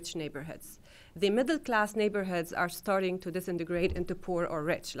very rich neighborhoods. The middle-class neighborhoods are starting to disintegrate into poor or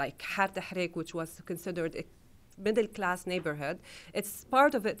rich, like Har Tahrik, which was considered a middle-class neighborhood. It's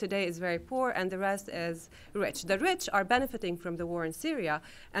part of it today is very poor, and the rest is rich. The rich are benefiting from the war in Syria,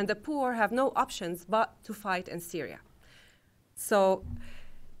 and the poor have no options but to fight in Syria. So,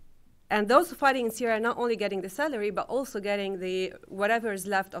 and those fighting in Syria are not only getting the salary, but also getting the whatever is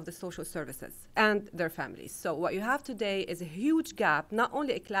left of the social services and their families. So what you have today is a huge gap, not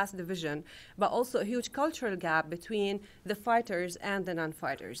only a class division, but also a huge cultural gap between the fighters and the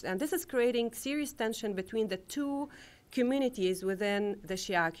non-fighters. And this is creating serious tension between the two communities within the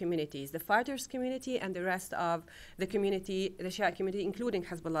Shia communities, the fighters community and the rest of the community, the Shia community, including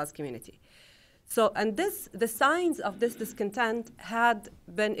Hezbollah's community. So, and the signs of this discontent had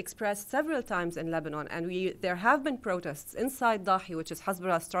been expressed several times in Lebanon, and there have been protests inside Dahi, which is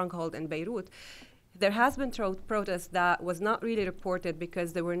Hezbollah's stronghold in Beirut. There has been protests that was not really reported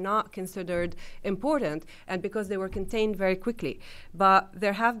because they were not considered important and because they were contained very quickly. But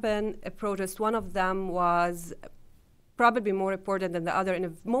there have been a protest. One of them was probably more reported than the other in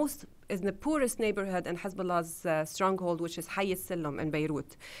the poorest neighborhood in Hezbollah's stronghold, which is Hayy al-Sillam in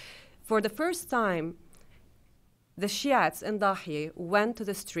Beirut. For the first time, the Shiites in Dahi went to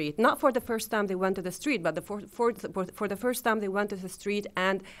the street. Not for the first time they went to the street, but for the first time they went to the street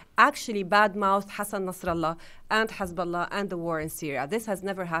and actually badmouthed Hassan Nasrallah and Hezbollah and the war in Syria. This has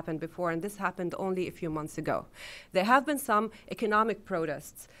never happened before, and this happened only a few months ago. There have been some economic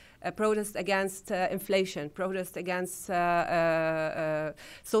protests protest against inflation, protest against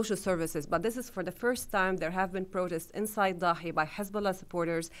social services. But this is for the first time there have been protests inside Dahi by Hezbollah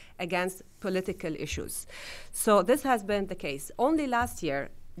supporters against political issues. So this has been the case. Only last year,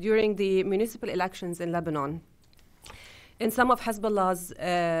 during the municipal elections in Lebanon, in some of Hezbollah's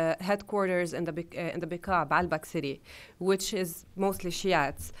headquarters in the Bekaa, Baalbek city, which is mostly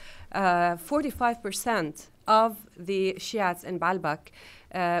Shiites, 45% of the Shiites in Baalbek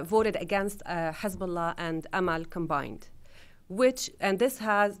voted against Hezbollah and Amal combined. This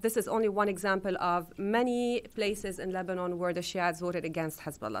is only one example of many places in Lebanon where the Shiites voted against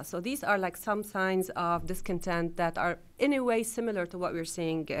Hezbollah. So these are like some signs of discontent that are in a way similar to what we're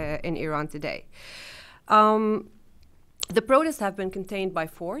seeing in Iran today. The protests have been contained by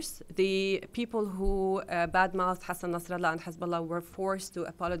force. The people who badmouthed Hassan Nasrallah and Hezbollah were forced to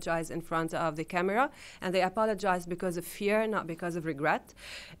apologize in front of the camera, and they apologized because of fear, not because of regret.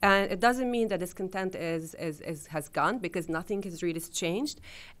 And it doesn't mean that discontent has gone, because nothing has really changed.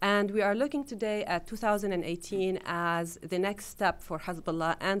 And we are looking today at 2018 as the next step for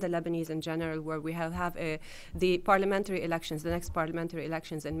Hezbollah and the Lebanese in general, where we have the parliamentary elections, the next parliamentary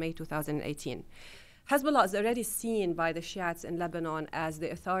elections in May 2018. Hezbollah is already seen by the Shiites in Lebanon as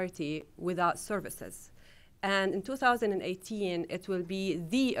the authority without services. And in 2018, it will be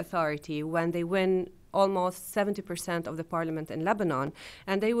the authority when they win almost 70% of the parliament in Lebanon.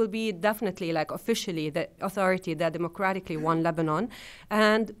 And they will be definitely, like, officially the authority that democratically won Lebanon.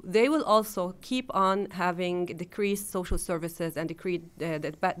 And they will also keep on having decreased social services and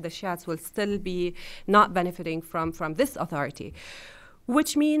the Shiites will still be not benefiting from this authority.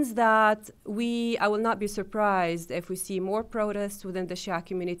 Which means that I will not be surprised if we see more protests within the Shia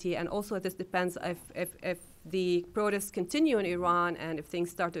community, and also this depends if the protests continue in Iran and if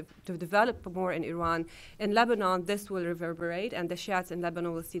things start to develop more in Iran. In Lebanon, this will reverberate, and the Shiites in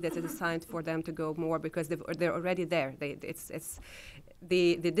Lebanon will see that it's a sign for them to go more because they're already there.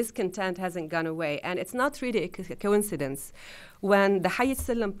 The discontent hasn't gone away. And it's not really a coincidence. When the Hayy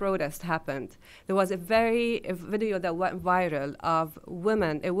Sallam protest happened, there was a video that went viral of a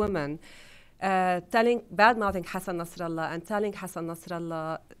woman bad-mouthing Hassan Nasrallah and telling Hassan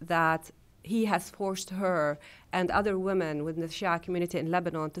Nasrallah that he has forced her and other women within the Shia community in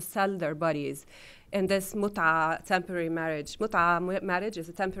Lebanon to sell their bodies in this mut'a temporary marriage. Mut'a marriage is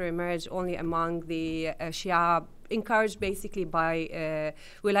a temporary marriage only among the Shia, encouraged basically by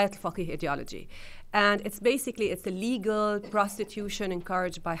Wilayat al-Faqih ideology. And it's a legal prostitution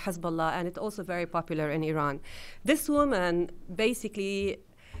encouraged by Hezbollah, and it's also very popular in Iran. This woman basically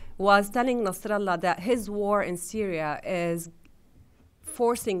was telling Nasrallah that his war in Syria is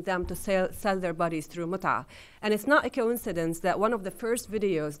forcing them to sell their bodies through mut'a. And it's not a coincidence that one of the first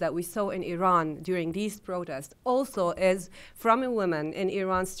videos that we saw in Iran during these protests also is from a woman in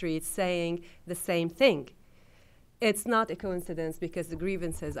Iran streets saying the same thing. It's not a coincidence because the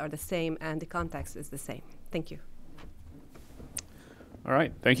grievances are the same and the context is the same. Thank you. All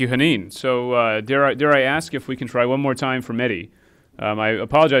right. Thank you, Haneen. So dare I ask if we can try one more time for Mehdi? I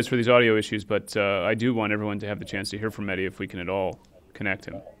apologize for these audio issues, but I do want everyone to have the chance to hear from Mehdi if we can at all connect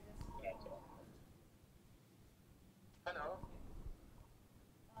him. Hello.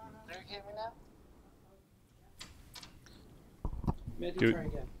 Do you hear me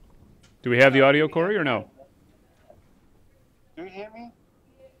now? Do we have the audio, Corey, or no? Do you hear me?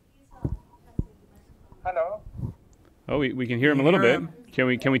 Hello. Oh, we can hear him a little bit.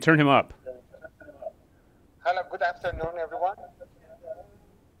 Can we turn him up? Hello. Good afternoon, everyone.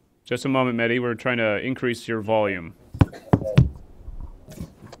 Just a moment, Mehdi. We're trying to increase your volume.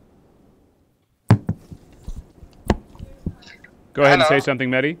 Go ahead and say something,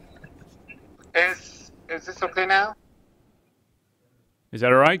 Mehdi. Is this okay now? Is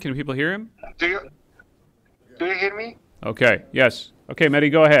that all right? Can people hear him? Do you hear me? Okay. Yes. Okay,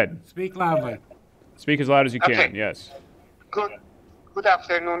 Mehdi, go ahead. Speak loudly. Speak as loud as you can. Okay. Yes. Good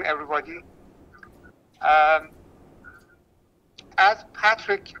afternoon, everybody. As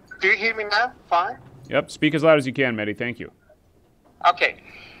Patrick, do you hear me now? Fine. Yep. Speak as loud as you can, Mehdi. Thank you. Okay.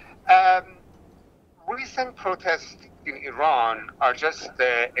 Recent protests in Iran are just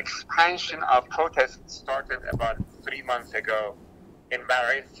the expansion of protests started about 3 months ago in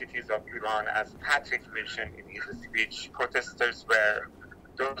various cities of Iran. As Patrick mentioned in his speech, protesters were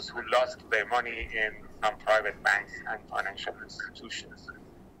those who lost their money in some private banks and financial institutions.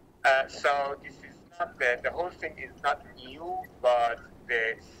 So this is not the whole thing is not new, but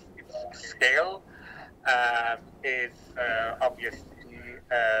its scale is obviously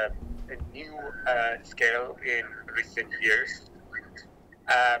a new scale in recent years.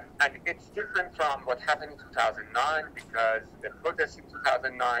 And it's different from what happened in 2009, because the protests in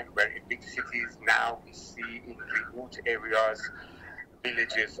 2009 were in big cities. Now we see in remote areas,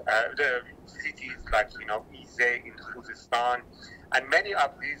 villages, the cities like, Izeh in Khuzestan, and many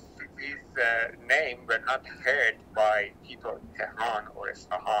of these cities' names were not heard by people in Tehran or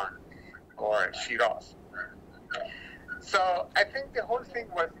Isfahan or Shiraz. So I think the whole thing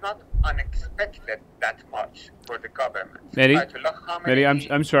was not unexpected that much for the government. Mehdi,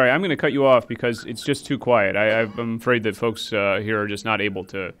 I'm sorry. I'm going to cut you off because it's just too quiet. I'm afraid that folks here are just not able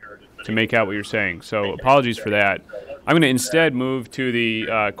to make out what you're saying. So apologies for that. I'm going to instead move to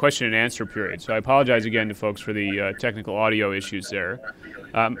the question and answer period. So I apologize again to folks for the technical audio issues there.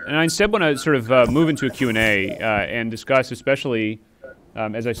 And I instead want to sort of move into a Q&A and discuss especially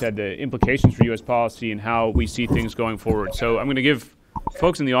as I said, the implications for U.S. policy and how we see things going forward. So I'm going to give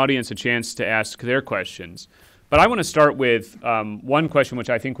folks in the audience a chance to ask their questions. But I want to start with one question which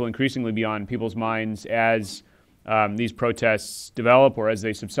I think will increasingly be on people's minds as these protests develop or as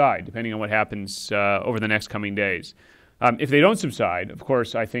they subside, depending on what happens over the next coming days. If they don't subside, of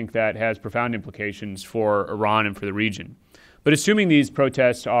course, I think that has profound implications for Iran and for the region. But assuming these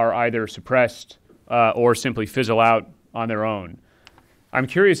protests are either suppressed or simply fizzle out on their own, I'm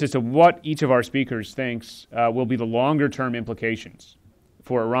curious as to what each of our speakers thinks will be the longer-term implications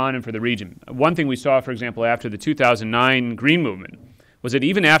for Iran and for the region. One thing we saw, for example, after the 2009 Green Movement was that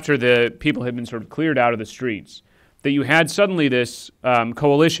even after the people had been sort of cleared out of the streets, that you had suddenly this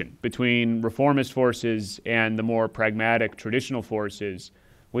coalition between reformist forces and the more pragmatic traditional forces,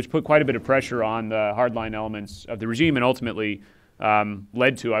 which put quite a bit of pressure on the hardline elements of the regime and ultimately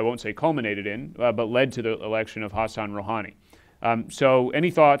led to, I won't say culminated in, but led to the election of Hassan Rouhani. So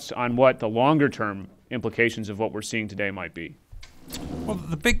any thoughts on what the longer-term implications of what we're seeing today might be? Well,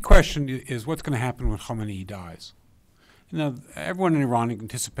 the big question is what's going to happen when Khamenei dies. Everyone in Iran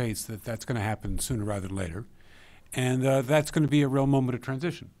anticipates that that's going to happen sooner rather than later, and that's going to be a real moment of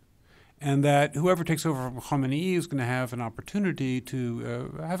transition, and that whoever takes over from Khamenei is going to have an opportunity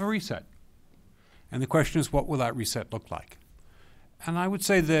to have a reset. And the question is, what will that reset look like? And I would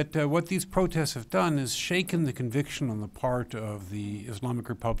say that what these protests have done is shaken the conviction on the part of the Islamic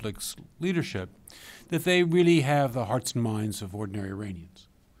Republic's leadership that they really have the hearts and minds of ordinary Iranians.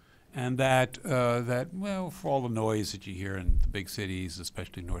 And that, well, for all the noise that you hear in the big cities,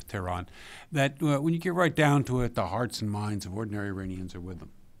 especially North Tehran, that when you get right down to it, the hearts and minds of ordinary Iranians are with them.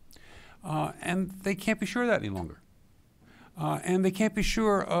 And they can't be sure of that any longer. And they can't be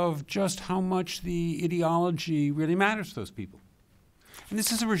sure of just how much the ideology really matters to those people. And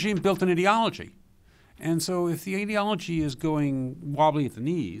this is a regime built on ideology. And so if the ideology is going wobbly at the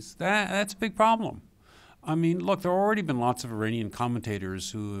knees, that's a big problem. I mean, look, there have already been lots of Iranian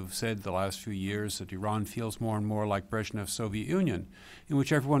commentators who have said the last few years that Iran feels more and more like Brezhnev's Soviet Union, in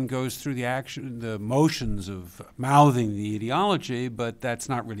which everyone goes through the motions of mouthing the ideology, but that's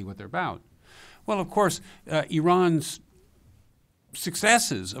not really what they're about. Well, of course, Iran's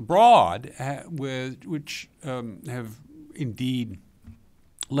successes abroad, which have indeed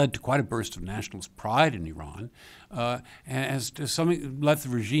led to quite a burst of nationalist pride in Iran, has to let the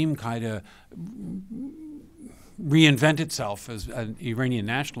regime kind of reinvent itself as an Iranian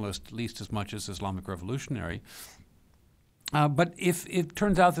nationalist, at least as much as Islamic revolutionary. But if it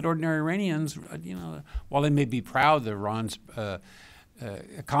turns out that ordinary Iranians, while they may be proud of Iran's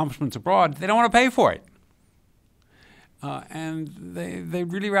accomplishments abroad, they don't want to pay for it. And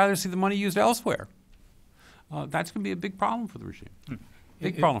they'd really rather see the money used elsewhere. That's going to be a big problem for the regime.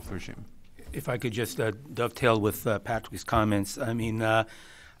 Big problem for the regime. If I could just dovetail with Patrick's comments,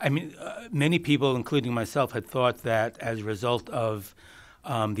 many people, including myself, had thought that as a result of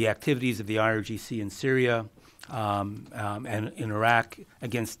the activities of the IRGC in Syria and in Iraq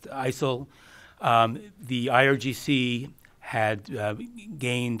against ISIL, the IRGC had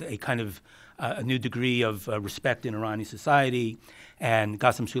gained a kind of a new degree of respect in Iranian society, and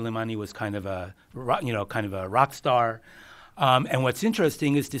Qasem Soleimani was kind of a rock star. And what's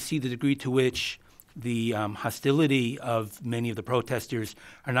interesting is to see the degree to which the hostility of many of the protesters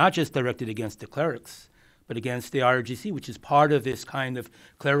are not just directed against the clerics, but against the IRGC, which is part of this kind of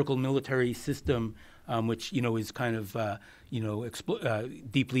clerical military system, which is kind of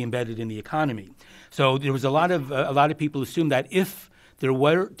deeply embedded in the economy. So there was a lot of people assumed that if there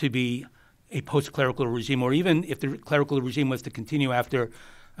were to be a post-clerical regime, or even if the clerical regime was to continue after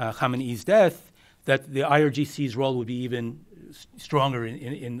Khamenei's death, that the IRGC's role would be even stronger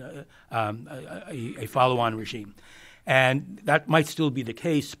in a follow-on regime. And that might still be the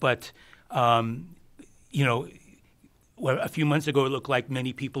case, but, one where a few months ago it looked like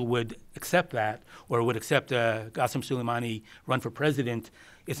many people would accept that or would accept Qasem Soleimani run for president,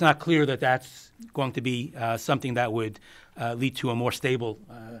 it's not clear that that's going to be something that would lead to a more stable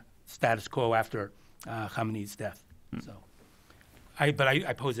status quo after Khamenei's death. So, I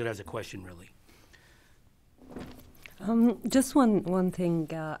pose it as a question, really. Just one thing.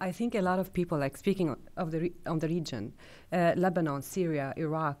 I think a lot of people, like speaking of the region, Lebanon, Syria,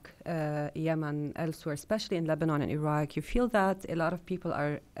 Iraq, Yemen, elsewhere, especially in Lebanon and Iraq, you feel that a lot of people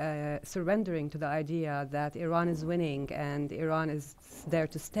are surrendering to the idea that Iran is winning and Iran is there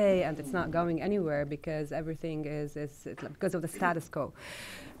to stay and it's not going anywhere because everything is because of the status quo.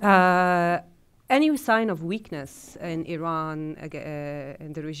 Any sign of weakness in Iran,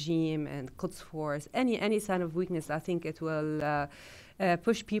 in the regime and Quds force, any sign of weakness, I think it will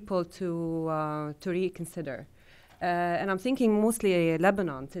push people to reconsider. And I'm thinking mostly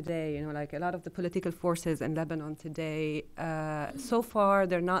Lebanon today, you know, like a lot of the political forces in Lebanon today, so far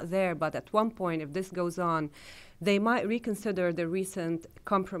they're not there, but at one point, if this goes on, they might reconsider the recent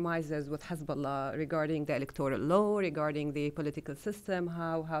compromises with Hezbollah regarding the electoral law, regarding the political system,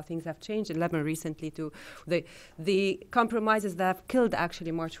 how things have changed in Lebanon recently to the compromises that have killed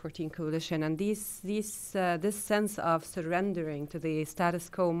actually March 14 coalition. And this sense of surrendering to the status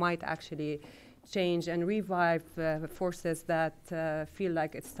quo might actually change and revive forces that feel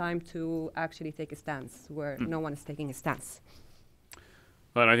like it's time to actually take a stance where no one is taking a stance.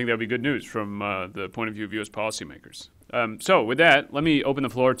 Well, and I think that would be good news from the point of view of U.S. policymakers. So with that, let me open the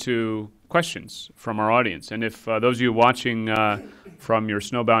floor to questions from our audience. And if those of you watching from your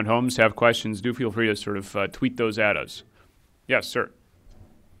snowbound homes have questions, do feel free to sort of tweet those at us. Yes, sir.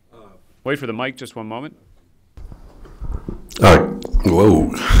 Wait for the mic just one moment.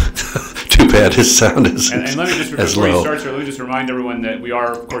 Whoa. Too bad his sound is and let me just, before you start, sir, let me just remind everyone that we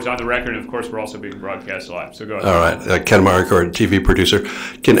are, of course, on the record, and of course, we're also being broadcast live. So go ahead. All right. Ken Marquardt, TV producer.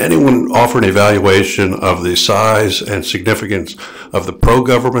 Can anyone offer an evaluation of the size and significance of the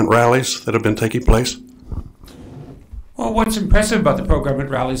pro-government rallies that have been taking place? Well, what's impressive about the pro-government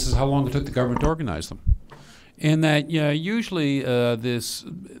rallies is how long it took the government to organize them. And that usually this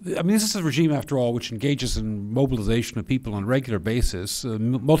is a regime, after all, which engages in mobilization of people on a regular basis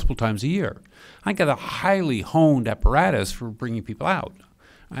multiple times a year. I got a highly honed apparatus for bringing people out.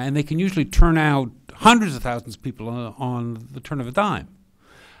 And they can usually turn out hundreds of thousands of people on the turn of a dime.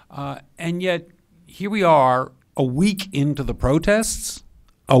 And yet, here we are a week into the protests.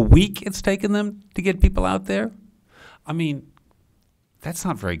 A week it's taken them to get people out there. I mean, that's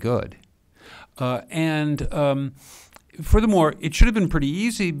not very good. Furthermore, it should have been pretty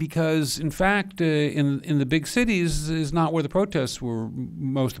easy because, in fact, in the big cities is not where most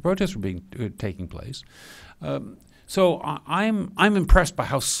of the protests were taking place. So I'm impressed by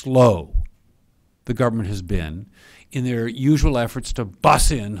how slow the government has been in their usual efforts to bus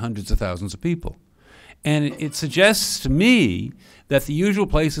in hundreds of thousands of people. And it suggests to me that the usual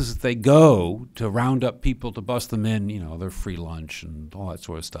places that they go to round up people, to bus them in, their free lunch and all that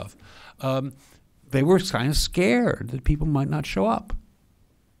sort of stuff, they were kind of scared that people might not show up.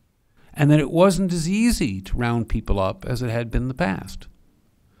 And that it wasn't as easy to round people up as it had been in the past.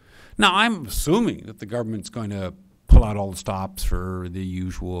 Now, I'm assuming that the government's going to pull out all the stops for the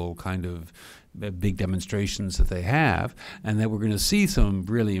usual kind of big demonstrations that they have, and that we're going to see some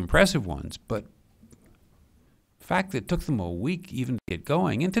really impressive ones. But the fact that it took them a week even to get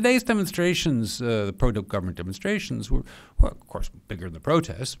going. And today's demonstrations, the pro-government demonstrations, were, of course, bigger than the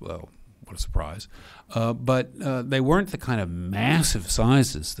protests. Well, what a surprise. But they weren't the kind of massive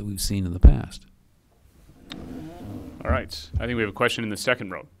sizes that we've seen in the past. All right. I think we have a question in the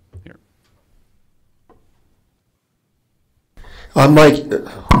second row here.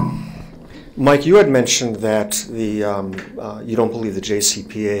 Mike, you had mentioned that you don't believe the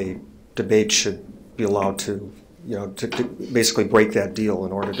JCPA debate should be allowed to basically break that deal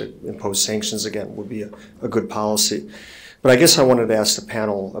in order to impose sanctions again would be a good policy. But I guess I wanted to ask the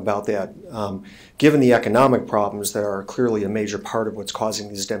panel about that. Given the economic problems that are clearly a major part of what's causing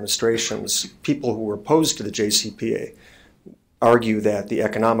these demonstrations, people who were opposed to the JCPA argue that the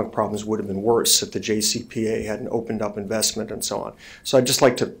economic problems would have been worse if the JCPA hadn't opened up investment and so on. So I'd just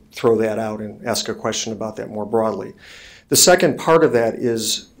like to throw that out and ask a question about that more broadly. The second part of that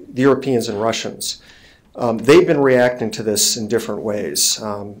is the Europeans and Russians. They've been reacting to this in different ways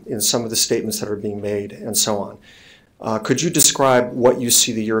in some of the statements that are being made and so on. Could you describe what you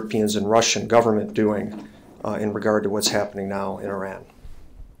see the Europeans and Russian government doing in regard to what's happening now in Iran?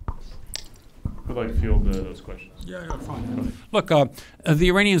 I'd like to field those questions. Yeah, fine. Look, the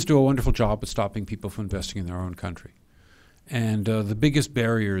Iranians do a wonderful job at stopping people from investing in their own country. And the biggest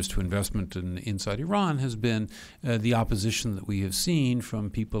barriers to investment inside Iran has been the opposition that we have seen from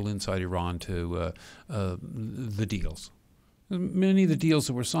people inside Iran to the deals. Many of the deals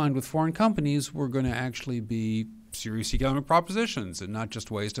that were signed with foreign companies were going to actually be serious economic propositions and not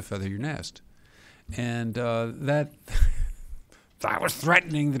just ways to feather your nest. And that was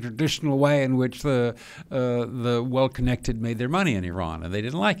threatening the traditional way in which the well-connected made their money in Iran, and they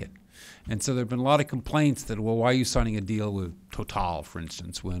didn't like it. And so there have been a lot of complaints that, well, why are you signing a deal with Total, for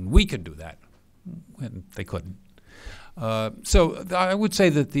instance, when we could do that? And they couldn't. So I would say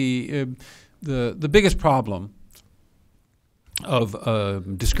that the biggest problem of the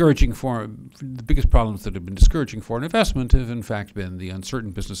biggest problems that have been discouraging foreign investment have in fact been the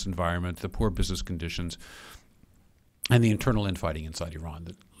uncertain business environment, the poor business conditions, and the internal infighting inside Iran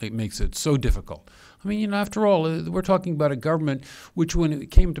that it makes it so difficult. I mean, after all, we're talking about a government which, when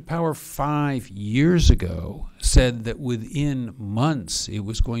it came to power 5 years ago, said that within months it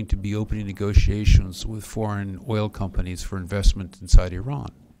was going to be opening negotiations with foreign oil companies for investment inside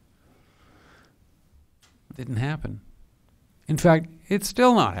Iran. It didn't happen. In fact, it's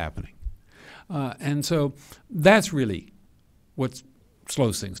still not happening. And so that's really what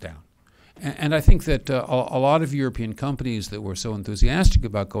slows things down. And I think that a lot of European companies that were so enthusiastic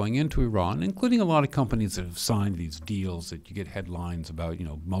about going into Iran, including a lot of companies that have signed these deals that you get headlines about,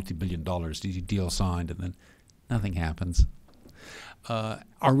 multi-billion dollars, these deals signed, and then nothing happens, are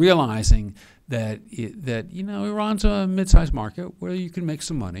realizing that Iran's a mid-sized market where you can make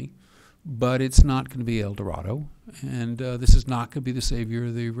some money, but it's not going to be El Dorado, and this is not going to be the savior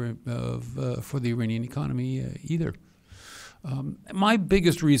for the Iranian economy either. My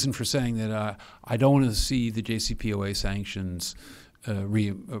biggest reason for saying that I don't want to see the JCPOA sanctions,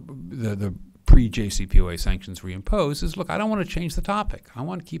 the pre-JCPOA sanctions reimposed is, look, I don't want to change the topic. I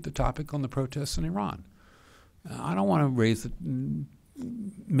want to keep the topic on the protests in Iran. I don't want to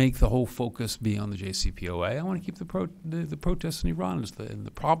make the whole focus be on the JCPOA. I want to keep the protests in Iran and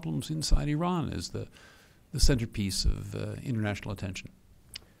the problems inside Iran as the centerpiece of international attention.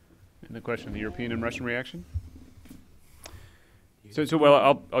 And the question of the European and Russian reaction?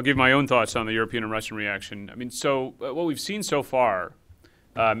 Well, I'll give my own thoughts on the European and Russian reaction. I mean, what we've seen so far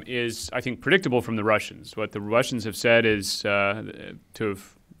is, I think, predictable from the Russians. What the Russians have said is to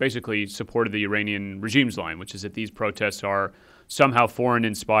have basically supported the Iranian regime's line, which is that these protests are somehow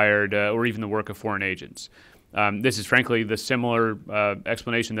foreign-inspired or even the work of foreign agents. This is, frankly, the similar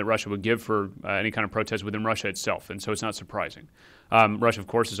explanation that Russia would give for any kind of protest within Russia itself, and so it's not surprising. Russia, of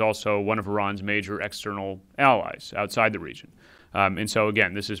course, is also one of Iran's major external allies outside the region. And so,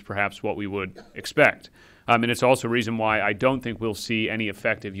 again, this is perhaps what we would expect. And it's also a reason why I don't think we'll see any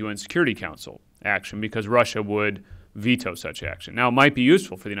effective UN Security Council action, because Russia would veto such action. Now, it might be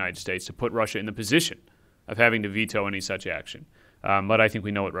useful for the United States to put Russia in the position of having to veto any such action, but I think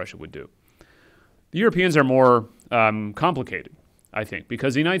we know what Russia would do. The Europeans are more complicated, I think,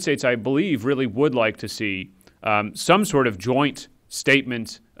 because the United States, I believe, really would like to see some sort of joint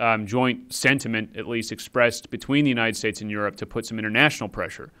statement, joint sentiment, at least expressed between the United States and Europe to put some international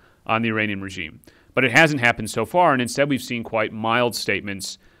pressure on the Iranian regime. But it hasn't happened so far, and instead we've seen quite mild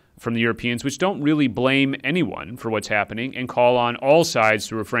statements from the Europeans, which don't really blame anyone for what's happening and call on all sides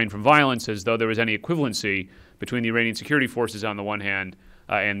to refrain from violence, as though there was any equivalency between the Iranian security forces on the one hand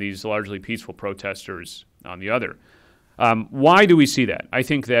and these largely peaceful protesters on the other. Why do we see that? I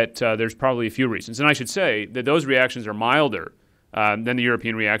think that there's probably a few reasons, and I should say that those reactions are milder than the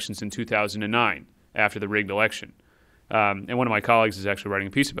European reactions in 2009 after the rigged election. And one of my colleagues is actually writing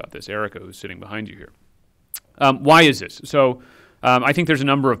a piece about this, Erica, who's sitting behind you here. Why is this? So I think there's a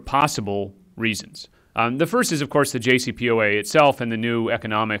number of possible reasons. The first is, of course, the JCPOA itself and the new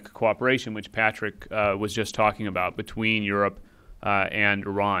economic cooperation, which Patrick was just talking about between Europe and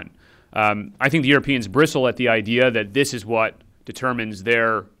Iran. I think the Europeans bristle at the idea that this is what determines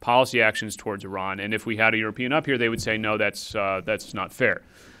their policy actions towards Iran. And if we had a European up here, they would say, no, that's not fair.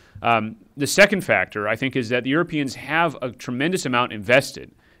 The second factor, I think, is that the Europeans have a tremendous amount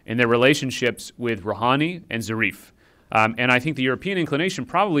invested in their relationships with Rouhani and Zarif. And I think the European inclination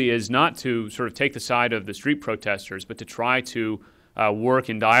probably is not to sort of take the side of the street protesters, but to try to work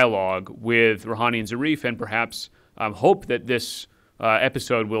in dialogue with Rouhani and Zarif and perhaps hope that this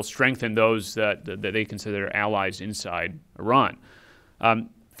episode will strengthen those that they consider allies inside Iran.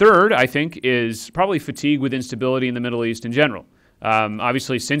 Third, I think, is probably fatigue with instability in the Middle East in general.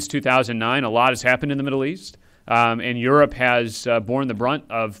 Obviously, since 2009, a lot has happened in the Middle East, and Europe has borne the brunt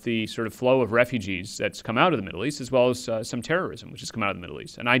of the sort of flow of refugees that's come out of the Middle East, as well as some terrorism, which has come out of the Middle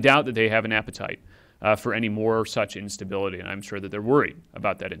East. And I doubt that they have an appetite for any more such instability, and I'm sure that they're worried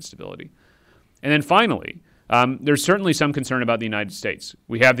about that instability. And then finally, There's certainly some concern about the United States.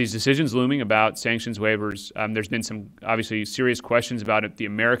 We have these decisions looming about sanctions waivers. There's been some obviously serious questions about the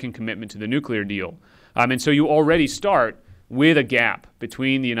American commitment to the nuclear deal. And so you already start with a gap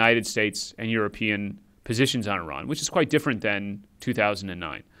between the United States and European positions on Iran, which is quite different than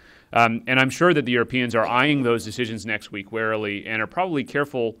 2009. And I'm sure that the Europeans are eyeing those decisions next week warily and are probably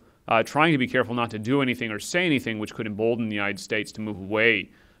careful, trying to be careful not to do anything or say anything which could embolden the United States to move away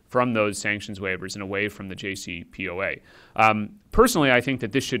from those sanctions waivers and away from the JCPOA. Personally, I think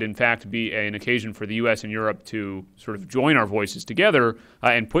that this should in fact be an occasion for the U.S. and Europe to sort of join our voices together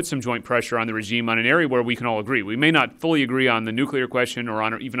and put some joint pressure on the regime on an area where we can all agree. We may not fully agree on the nuclear question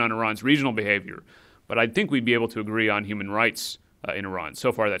or even on Iran's regional behavior, but I think we'd be able to agree on human rights in Iran.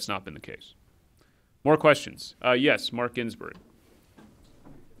 So far, that's not been the case. More questions? Yes, Mark Ginsburg.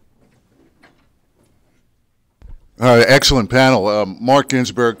 Excellent panel. Mark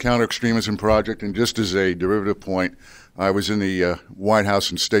Ginsburg, Counter-Extremism Project, and just as a derivative point, I was in the White House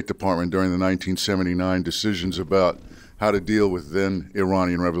and State Department during the 1979 decisions about how to deal with then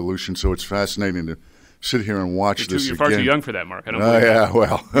Iranian revolution, so it's fascinating to sit here and watch this You're again. far too young for that, Mark. I don't believe that. Yeah,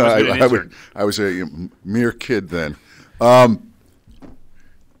 well, I was a mere kid then.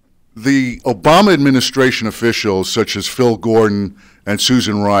 The Obama administration officials, such as Phil Gordon and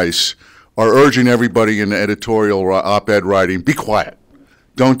Susan Rice, are urging everybody in the editorial op-ed writing, be quiet,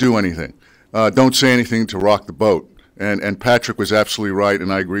 don't do anything, don't say anything to rock the boat. And Patrick was absolutely right,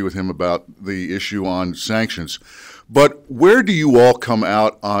 and I agree with him about the issue on sanctions. But where do you all come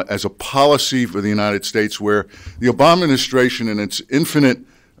out as a policy for the United States where the Obama administration and its infinite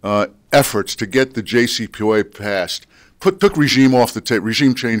efforts to get the JCPOA passed took regime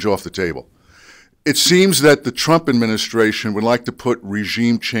change off the table? It seems that the Trump administration would like to put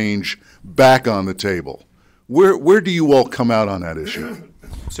regime change back on the table. Where do you all come out on that issue?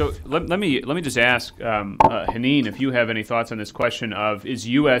 So let me just ask Haneen if you have any thoughts on this question of is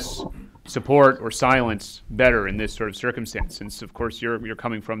U.S. support or silence better in this sort of circumstance? Since of course you're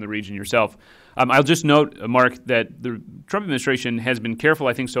coming from the region yourself. I'll just note, Mark, that the Trump administration has been careful,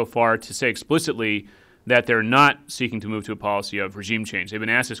 I think, so far to say explicitly that they're not seeking to move to a policy of regime change. They've been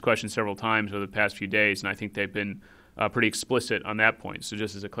asked this question several times over the past few days, and I think they've been pretty explicit on that point. So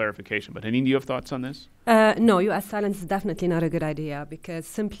just as a clarification. But Haneen, do you have thoughts on this? No, U.S. silence is definitely not a good idea because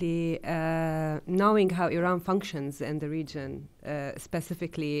simply knowing how Iran functions in the region,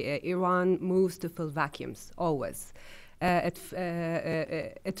 specifically, Iran moves to fill vacuums, always. It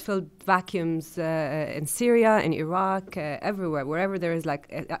filled vacuums in Syria, in Iraq, everywhere. Wherever there is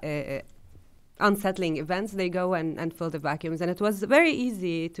like unsettling events, they go and fill the vacuums. And it was very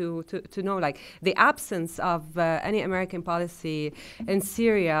easy to know, like, the absence of any American policy in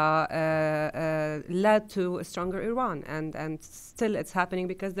Syria led to a stronger Iran. And still it's happening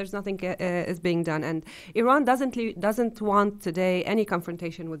because there's nothing is being done. And Iran doesn't want today any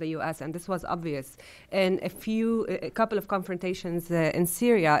confrontation with the U.S. And this was obvious. In a couple of confrontations in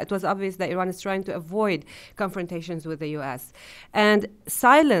Syria, it was obvious that Iran is trying to avoid confrontations with the U.S. And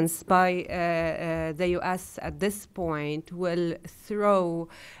silence by the U.S. at this point will throw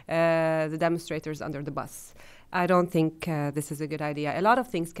the demonstrators under the bus. I don't think this is a good idea. A lot of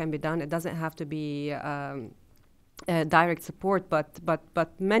things can be done. It doesn't have to be direct support, but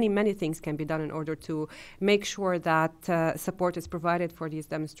many things can be done in order to make sure that support is provided for these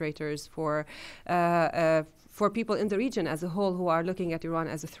demonstrators, for people in the region as a whole who are looking at Iran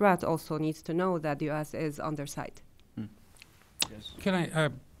as a threat. Also needs to know that the U.S. is on their side. Yes. Can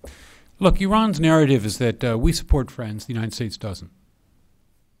I? Look, Iran's narrative is that we support friends, the United States doesn't.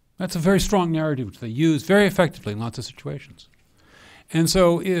 That's a very strong narrative which they use very effectively in lots of situations. And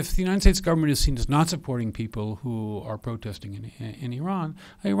so if the United States government is seen as not supporting people who are protesting in Iran,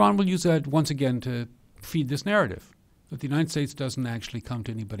 Iran will use that once again to feed this narrative, that the United States doesn't actually come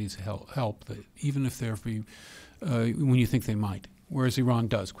to anybody's help, that even if they're when you think they might, whereas Iran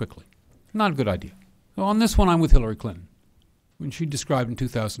does quickly. Not a good idea. So on this one, I'm with Hillary Clinton. When she described in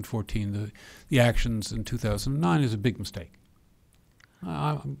 2014 the actions in 2009 as a big mistake.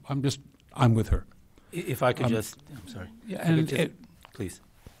 I'm with her. If I could I'm sorry. Yeah, please.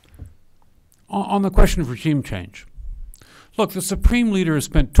 On the question of regime change, look, the Supreme Leader has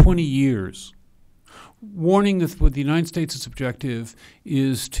spent 20 years warning that what the United States' objective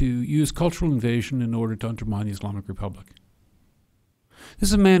is to use cultural invasion in order to undermine the Islamic Republic. This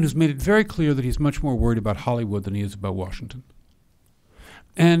is a man who's made it very clear that he's much more worried about Hollywood than he is about Washington.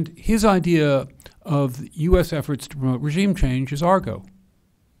 And his idea of U.S. efforts to promote regime change is Argo.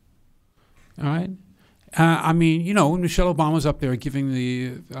 All right? I mean, you know, when Michelle Obama was up there giving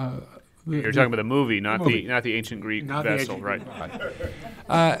the You're talking about the movie, not movie. the ancient Greek Not the vessel, ancient right?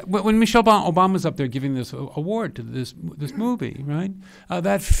 Greek, when Michelle Obama's up there giving this award to this movie, right?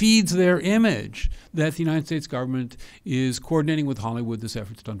 That feeds their image that the United States government is coordinating with Hollywood this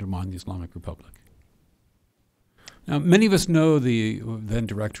efforts to undermine the Islamic Republic. Now, many of us know the then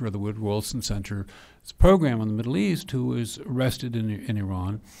director of the Woodrow Wilson Center's program on the Middle East, who was arrested in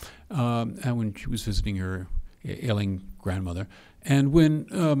Iran, and when she was visiting her ailing grandmother, and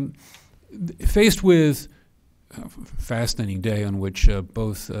when faced with a fascinating day on which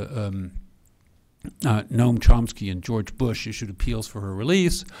both Noam Chomsky and George Bush issued appeals for her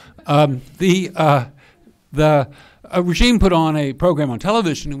release, the regime put on a program on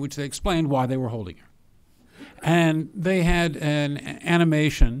television in which they explained why they were holding her. And they had an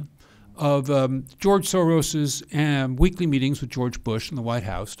animation of George Soros's weekly meetings with George Bush in the White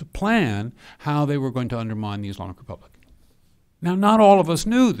House to plan how they were going to undermine the Islamic Republic. Now, not all of us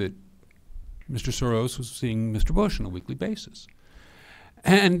knew that Mr. Soros was seeing Mr. Bush on a weekly basis.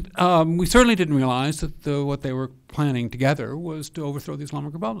 And we certainly didn't realize that what they were planning together was to overthrow the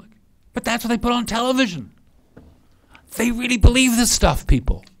Islamic Republic. But that's what they put on television. They really believe this stuff,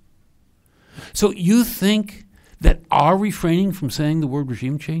 people. So you think that our refraining from saying the word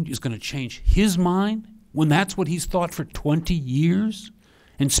regime change is going to change his mind when that's what he's thought for 20 years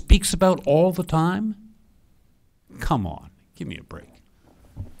and speaks about all the time? Come on, give me a break.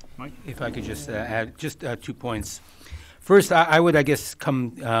 Mike? If I could just add just 2 points. First, I would, I guess,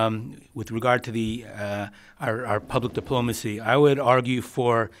 come with regard to our public diplomacy. I would argue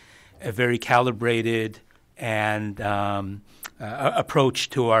for a very calibrated and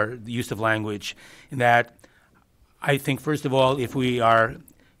approach to our use of language, in that I think, first of all, if we are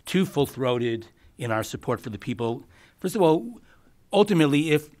too full-throated in our support for the people, first of all, ultimately,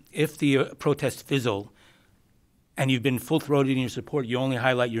 if the protests fizzle and you've been full-throated in your support, you only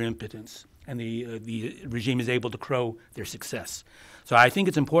highlight your impotence, and the regime is able to crow their success. So I think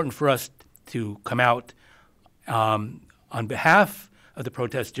it's important for us to come out on behalf of the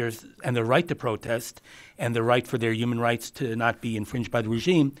protesters and the right to protest and the right for their human rights to not be infringed by the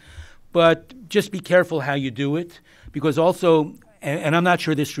regime. But just be careful how you do it, because also, and I'm not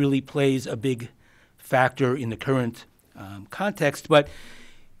sure this really plays a big factor in the current context, but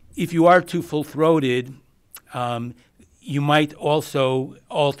if you are too full-throated, you might also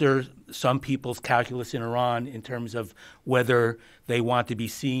alter some people's calculus in Iran in terms of whether they want to be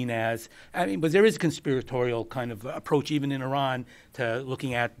seen as, but there is a conspiratorial kind of approach even in Iran to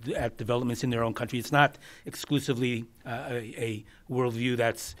looking at developments in their own country. It's not exclusively a worldview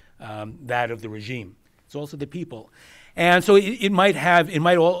that's that of the regime. It's also the people. And so it might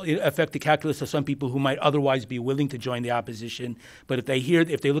affect the calculus of some people who might otherwise be willing to join the opposition. But if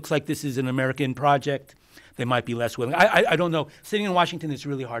they looks like this is an American project, they might be less willing. I don't know. Sitting in Washington, it's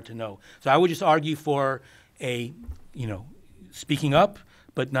really hard to know. So I would just argue for speaking up,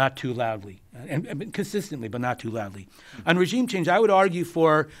 but not too loudly, and consistently, but not too loudly. On regime change, I would argue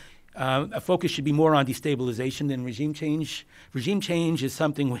for a focus should be more on destabilization than regime change. Regime change is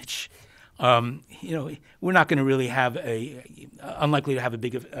something which, we're not going to really have unlikely to have a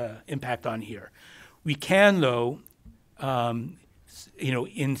big impact on here. We can, though,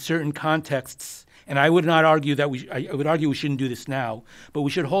 in certain contexts. And I would not argue that I would argue we shouldn't do this now, but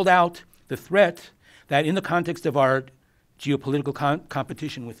we should hold out the threat that in the context of our geopolitical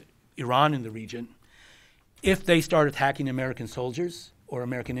competition with Iran in the region, if they start attacking American soldiers or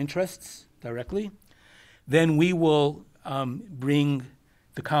American interests directly, then we will bring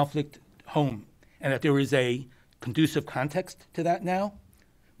the conflict home, and that there is a conducive context to that now,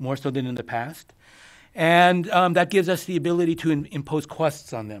 more so than in the past. And that gives us the ability to impose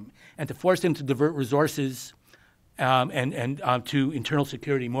costs on them and to force them to divert resources and to internal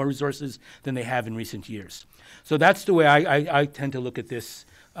security, more resources than they have in recent years. So that's the way I tend to look at this,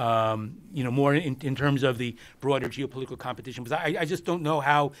 more in terms of the broader geopolitical competition. Because I just don't know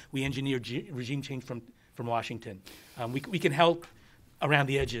how we engineer regime change from Washington. We can help around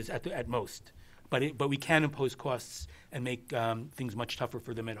the edges at most. But we can impose costs and make things much tougher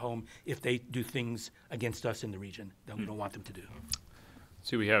for them at home if they do things against us in the region that we don't want them to do.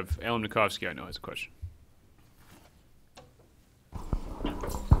 See, we have Alan Mikovsky, I know, has a question.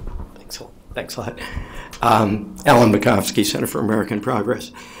 Thanks a lot. Alan Mikovsky, Center for American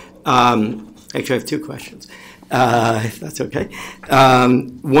Progress. Actually, I have two questions, if that's okay.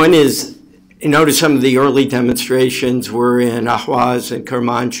 One is, you notice some of the early demonstrations were in Ahwaz and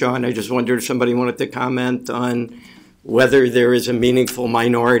Kermanshah, and I just wondered if somebody wanted to comment on whether there is a meaningful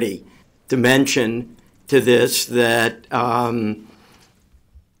minority dimension to this that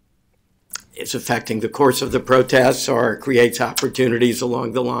is affecting the course of the protests or creates opportunities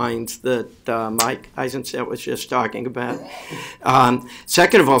along the lines that Mike Eisenstadt was just talking about.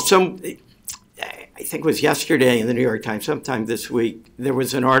 Second of all, I think it was yesterday in the New York Times, sometime this week, there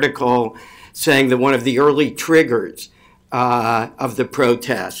was an article saying that one of the early triggers of the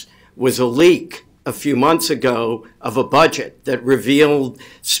protests was a leak a few months ago of a budget that revealed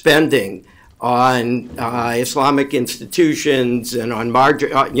spending on Islamic institutions and on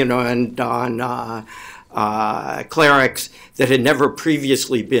clerics that had never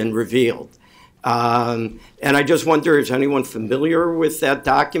previously been revealed. And I just wonder, is anyone familiar with that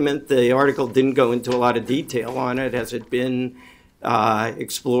document? The article didn't go into a lot of detail on it. Has it been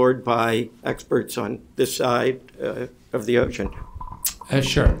explored by experts on this side of the ocean?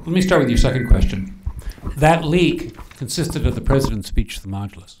 Sure. Let me start with your second question. That leak consisted of the president's speech to the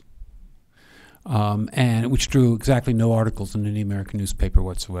Majlis, and which drew exactly no articles in any American newspaper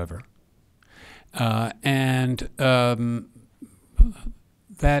whatsoever. And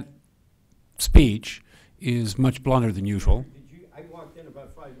that speech is much blunter than usual. I walked in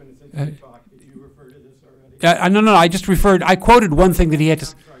about 5 minutes into the talk. Did you refer to this already? No. I just referred. I quoted one thing that he had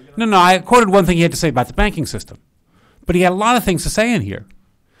to. I quoted one thing he had to say about the banking system, but he had a lot of things to say in here.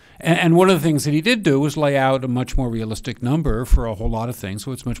 And one of the things that he did do was lay out a much more realistic number for a whole lot of things,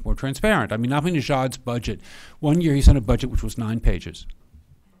 so it's much more transparent. I mean, Ahmadinejad's budget, one year he sent a budget which was 9 pages.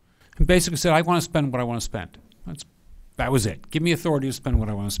 And basically said, I want to spend what I want to spend. That was it. Give me authority to spend what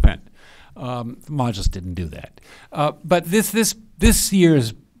I want to spend. The Majlis didn't do that. But this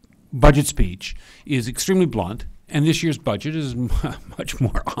year's budget speech is extremely blunt, and this year's budget is much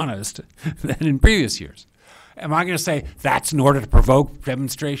more honest than in previous years. Am I going to say that's in order to provoke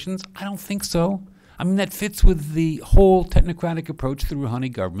demonstrations? I don't think so. I mean, that fits with the whole technocratic approach to the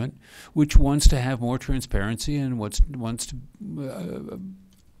Rouhani government, which wants to have more transparency and wants to,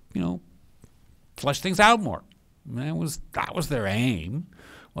 flesh things out more. That was their aim.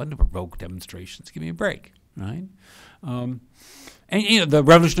 Wasn't to provoke demonstrations. Give me a break, right? And the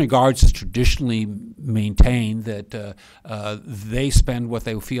Revolutionary Guards has traditionally maintained that they spend what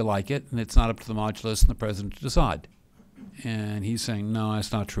they feel like it, and it's not up to the Majlis and the president to decide. And he's saying, no,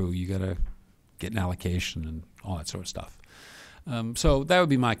 that's not true. You got to get an allocation and all that sort of stuff. So that would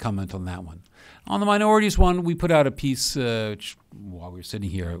be my comment on that one. On the minorities one, we put out a piece which, while we were sitting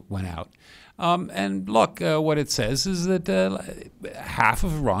here, went out. And look, what it says is that half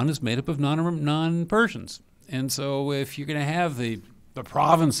of Iran is made up of non-Persians. And so if you're going to have the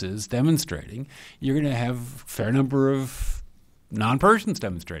provinces demonstrating, you're going to have a fair number of non-Persians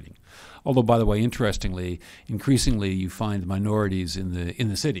demonstrating. Although, by the way, interestingly, increasingly you find minorities in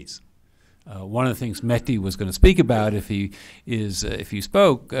the cities. One of the things Mehdi was going to speak about if he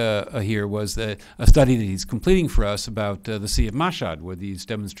spoke here was a study that he's completing for us about the Sea of Mashhad, where these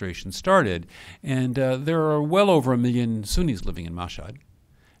demonstrations started. And there are well over 1 million Sunnis living in Mashhad.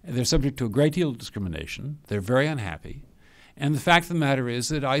 They're subject to a great deal of discrimination. They're very unhappy. And the fact of the matter is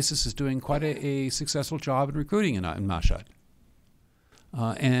that ISIS is doing quite a successful job in recruiting in Mashhad.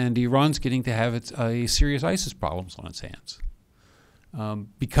 And Iran's getting to have a serious ISIS problems on its hands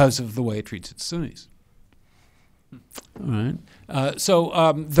because of the way it treats its Sunnis. All right. So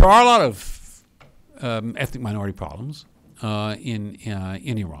there are a lot of ethnic minority problems in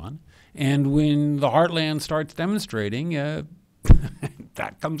Iran. And when the heartland starts demonstrating,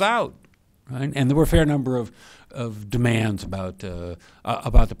 that comes out, right? And there were a fair number of demands about the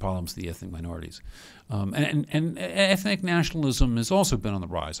problems of the ethnic minorities, and ethnic nationalism has also been on the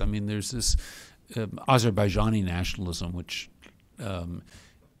rise. I mean, there's this Azerbaijani nationalism, which,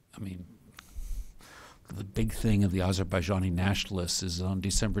 the big thing of the Azerbaijani nationalists is on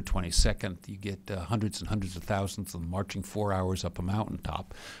December 22nd, you get hundreds and hundreds of thousands of them marching 4 hours up a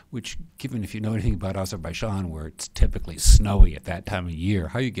mountaintop, which, given if you know anything about Azerbaijan, where it's typically snowy at that time of year,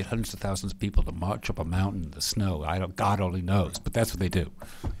 how you get hundreds of thousands of people to march up a mountain in the snow, God only knows, but that's what they do.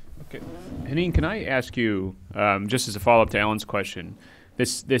 Okay. Henning, can I ask you, just as a follow-up to Alan's question,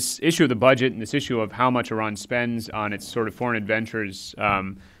 this issue of the budget and this issue of how much Iran spends on its sort of foreign adventures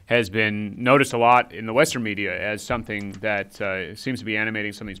has been noticed a lot in the Western media as something that seems to be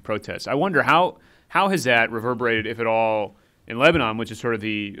animating some of these protests. I wonder how has that reverberated, if at all, in Lebanon, which is sort of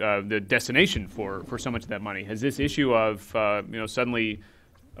the destination for so much of that money. Has this issue of suddenly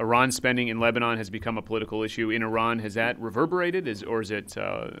Iran spending in Lebanon has become a political issue in Iran? Has that reverberated, or is it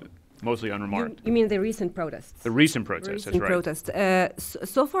mostly unremarked? You mean the recent protests? The recent protests, that's right. Protests.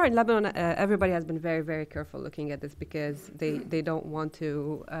 So far in Lebanon, everybody has been very, very careful looking at this because they don't want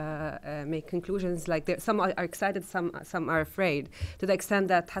to make conclusions. Like some are excited, some are afraid. To the extent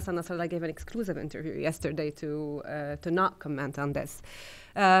that Hassan Nasrallah gave an exclusive interview yesterday to not comment on this.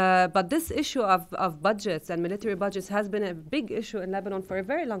 But this issue of budgets and military budgets has been a big issue in Lebanon for a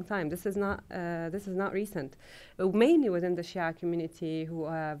very long time. This is not recent. Mainly within the Shia community, who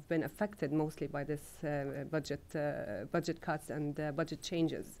have been affected mostly by this budget cuts and budget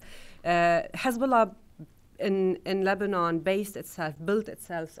changes. Hezbollah in Lebanon built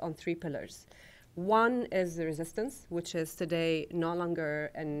itself on 3 pillars. One is the resistance, which is today no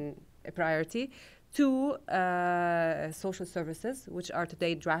longer a priority. 2, social services, which are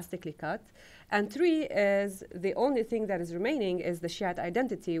today drastically cut. And 3 is the only thing that is remaining is the Shiite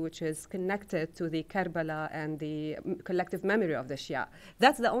identity, which is connected to the Karbala and the collective memory of the Shia.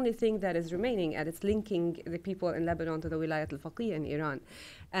 That's the only thing that is remaining, and it's linking the people in Lebanon to the Wilayat al-Faqih in Iran.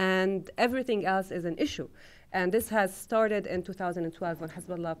 And everything else is an issue. And this has started in 2012 when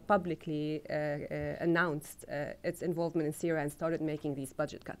Hezbollah publicly announced its involvement in Syria and started making these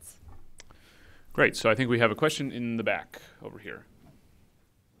budget cuts. Great. So I think we have a question in the back over here.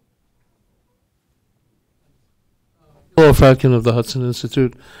 Hello, Fatkin of the Hudson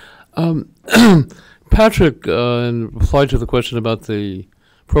Institute. Patrick, in reply to the question about the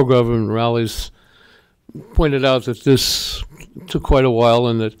pro-government rallies, pointed out that this took quite a while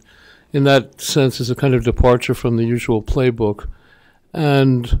and that in that sense is a kind of departure from the usual playbook.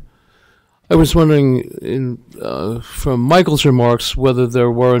 And I was wondering, from Michael's remarks, whether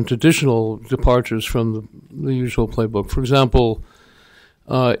there weren't additional departures from the usual playbook. For example,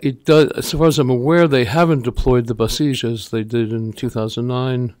 it does, as far as I'm aware, they haven't deployed the Basij as they did in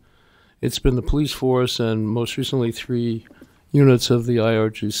 2009. It's been the police force and most recently 3 units of the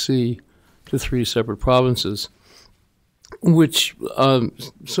IRGC to 3 separate provinces.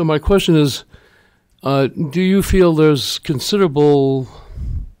 So my question is, do you feel there's considerable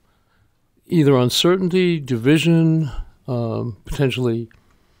either uncertainty, division, potentially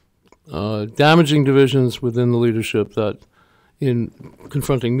damaging divisions within the leadership that in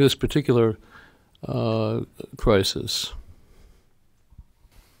confronting this particular crisis?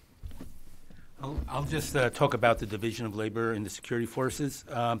 I'll just talk about the division of labor in the security forces.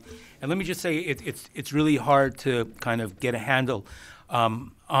 And let me just say it's really hard to kind of get a handle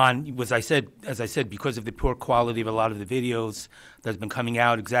on, as I said, because of the poor quality of a lot of the videos that's been coming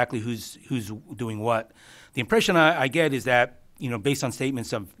out, exactly who's doing what. The impression I get is that, based on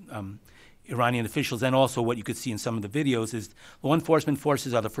statements of Iranian officials and also what you could see in some of the videos, is law enforcement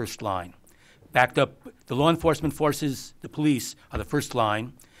forces are the first line. Backed up, the law enforcement forces, the police, are the first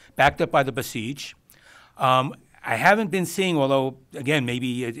line, backed up by the Basij. I haven't been seeing, although, again,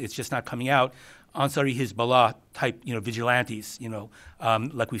 maybe it's just not coming out, Ansari Hezbollah type, vigilantes,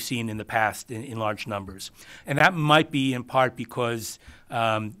 like we've seen in the past in large numbers. And that might be in part because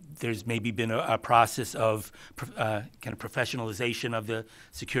there's maybe been a process of kind of professionalization of the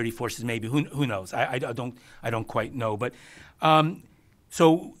security forces. Maybe who knows? I don't quite know. But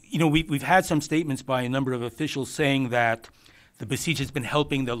so we've had some statements by a number of officials saying that the Basij has been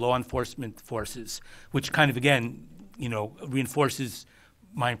helping the law enforcement forces, which kind of again reinforces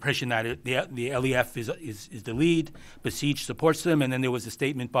my impression that the LEF is the lead. Basij supports them, and then there was a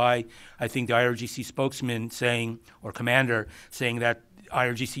statement by, I think, the IRGC spokesman saying, or commander, saying that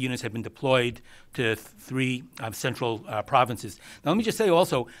IRGC units have been deployed to 3 central provinces. Now, let me just say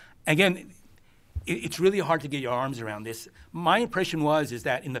also, again, it's really hard to get your arms around this. My impression is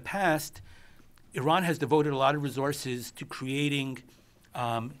that in the past, Iran has devoted a lot of resources to creating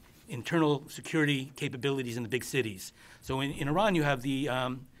internal security capabilities in the big cities. So in Iran, you have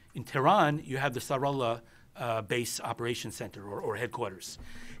in Tehran, you have the Sarallah base operations center or headquarters.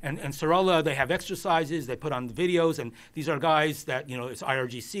 And Sarallah, they have exercises, they put on the videos, and these are guys that, it's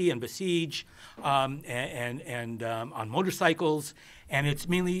IRGC and Basij and on motorcycles, and it's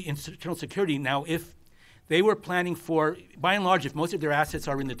mainly internal security. Now, if they were planning for, by and large, if most of their assets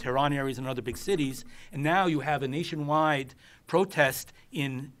are in the Tehran areas and other big cities, and now you have a nationwide protest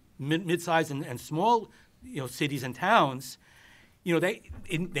in mid-sized and small, cities and towns, they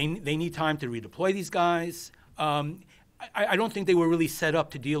need time to redeploy these guys. I don't think they were really set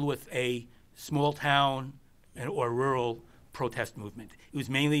up to deal with a small town or rural protest movement. It was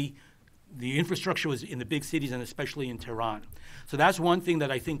mainly the infrastructure was in the big cities and especially in Tehran. So that's one thing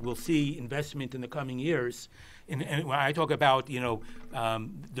that I think we'll see investment in the coming years. And when I talk about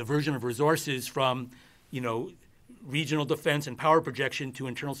diversion of resources from regional defense and power projection to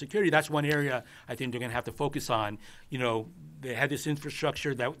internal security, that's one area I think they're going to have to focus on. They had this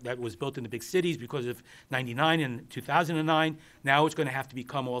infrastructure that was built in the big cities because of 99 and 2009. Now it's going to have to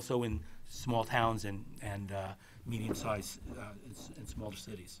become also in small towns and medium-sized and smaller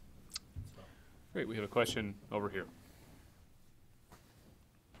cities. Great. We have a question over here.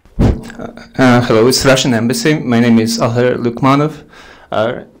 Hello, it's Russian Embassy. My name is Alher Lukmanov.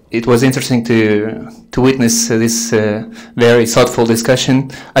 It was interesting to witness this very thoughtful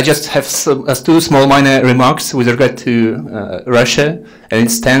discussion. I just have two small minor remarks with regard to Russia and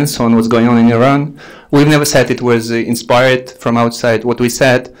its stance on what's going on in Iran. We've never said it was inspired from outside. What we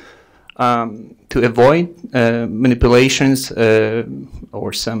said, to avoid manipulations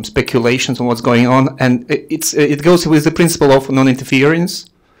or some speculations on what's going on, and it goes with the principle of non-interference.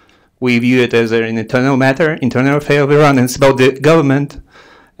 We view it as an internal matter, internal affair of Iran, and it's about the government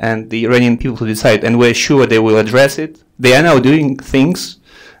and the Iranian people to decide, and we're sure they will address it. They are now doing things.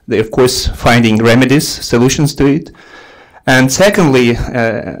 They're, of course, finding remedies, solutions to it. And secondly,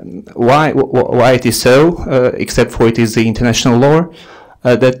 why it is so, except for it is the international law,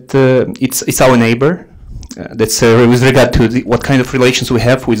 that it's our neighbor. That's with regard to what kind of relations we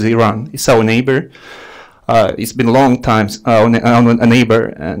have with Iran. It's our neighbor. It's been a long time a neighbor,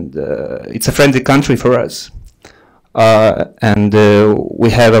 and it's a friendly country for us. And we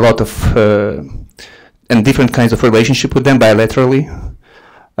have a lot of and different kinds of relationship with them bilaterally.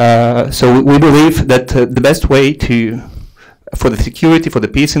 So we believe that the best way for the security, for the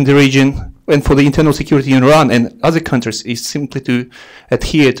peace in the region, and for the internal security in Iran and other countries is simply to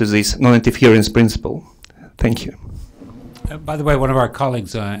adhere to this non-interference principle. Thank you. By the way, one of our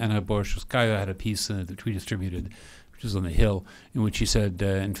colleagues, Anna Borshevskaya, had a piece that we distributed, which is on the Hill, in which she said,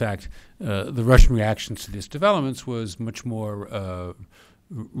 in fact, the Russian reactions to these developments was much more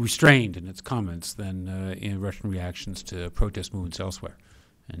restrained in its comments than in Russian reactions to protest movements elsewhere.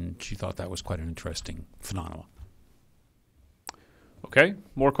 And she thought that was quite an interesting phenomenon. Okay,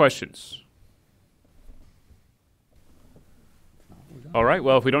 more questions? All right,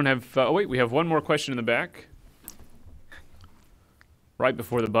 well, if we don't have, oh wait, we have one more question in the back. Right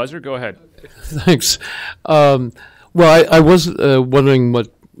before the buzzer, go ahead. Thanks. Well, I was wondering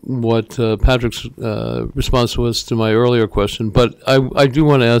what Patrick's response was to my earlier question, but I do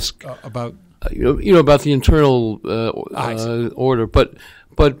want to ask about about the internal order, but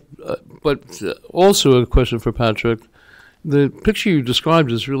also a question for Patrick. The picture you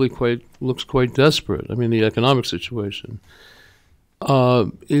described is really looks quite desperate. I mean, the economic situation.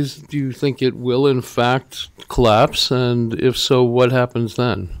 Do you think it will in fact collapse, and if so, what happens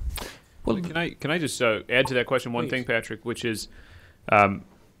then? Well, can I just add to that question one thing, Patrick, which is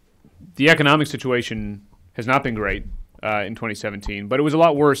the economic situation has not been great in 2017, but it was a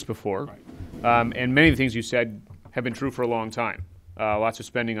lot worse before, and many of the things you said have been true for a long time. Lots of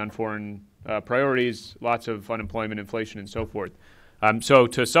spending on foreign priorities, lots of unemployment, inflation, and so forth. So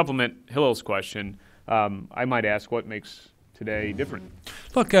to supplement Hillel's question, I might ask what makes today different.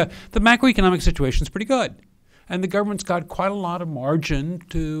 Look, the macroeconomic situation is pretty good. And the government's got quite a lot of margin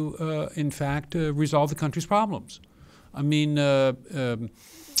to, in fact, resolve the country's problems. I mean, in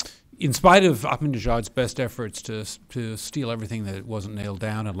spite of Ahmadinejad's best efforts to steal everything that wasn't nailed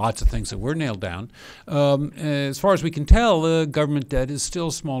down and lots of things that were nailed down, as far as we can tell, the government debt is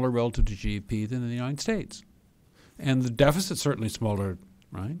still smaller relative to GDP than in the United States. And the deficit's certainly smaller,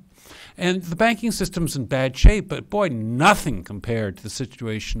 right? And the banking system's in bad shape, but boy, nothing compared to the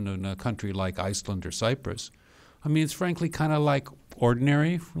situation in a country like Iceland or Cyprus. I mean, it's frankly kind of like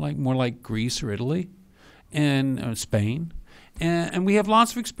ordinary, more like Greece or Italy and Spain. And we have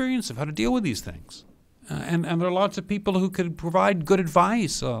lots of experience of how to deal with these things. And there are lots of people who could provide good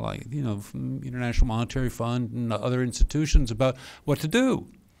advice, like, from International Monetary Fund and other institutions about what to do.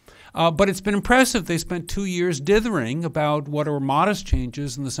 But it's been impressive. They spent 2 years dithering about what are modest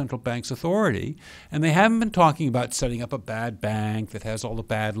changes in the central bank's authority, and they haven't been talking about setting up a bad bank that has all the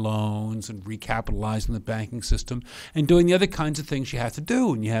bad loans and recapitalizing the banking system and doing the other kinds of things you have to do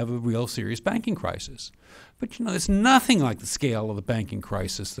when you have a real serious banking crisis. But, it's nothing like the scale of the banking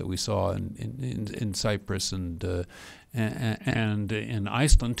crisis that we saw in Cyprus and in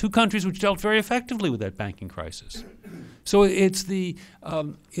Iceland, two countries which dealt very effectively with that banking crisis. So it's the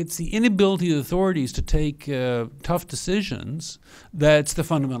inability of authorities to take tough decisions that's the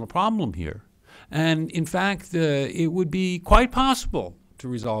fundamental problem here. And in fact, it would be quite possible to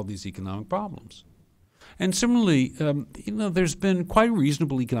resolve these economic problems. And similarly, there's been quite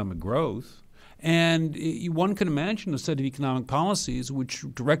reasonable economic growth. And one can imagine a set of economic policies which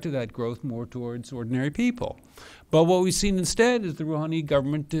directed that growth more towards ordinary people. But what we've seen instead is the Rouhani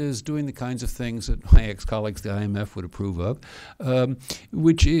government is doing the kinds of things that my ex-colleagues, the IMF, would approve of,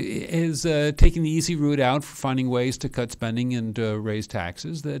 which is taking the easy route out for finding ways to cut spending and raise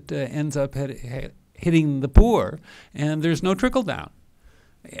taxes that ends up hitting the poor, and there's no trickle down.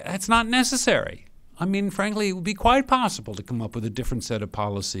 That's not necessary. I mean, frankly, it would be quite possible to come up with a different set of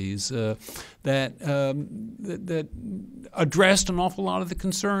policies that addressed an awful lot of the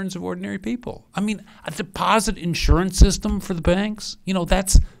concerns of ordinary people. I mean, a deposit insurance system for the banks,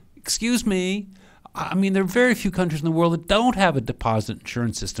 that's, excuse me, I mean, there are very few countries in the world that don't have a deposit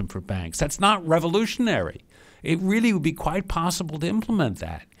insurance system for banks. That's not revolutionary. It really would be quite possible to implement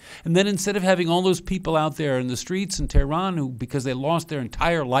that. And then instead of having all those people out there in the streets in Tehran who, because they lost their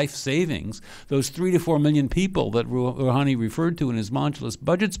entire life savings, those 3 to 4 million people that Rouhani referred to in his modulus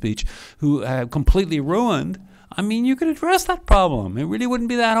budget speech who have completely ruined, I mean, you could address that problem. It really wouldn't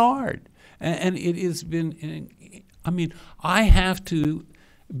be that hard. And it has been, I mean, I have to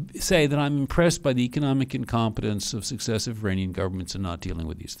say that I'm impressed by the economic incompetence of successive Iranian governments in not dealing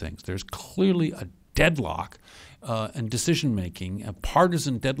with these things. There's clearly a deadlock and decision-making, a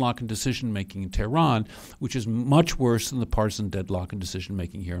partisan deadlock in decision-making in Tehran, which is much worse than the partisan deadlock in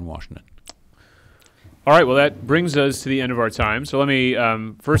decision-making here in Washington. All right, well, that brings us to the end of our time. So let me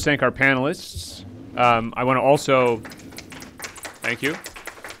first thank our panelists. I want to also thank you.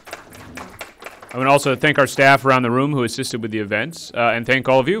 I want to also thank our staff around the room who assisted with the events, and thank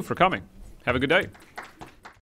all of you for coming. Have a good day.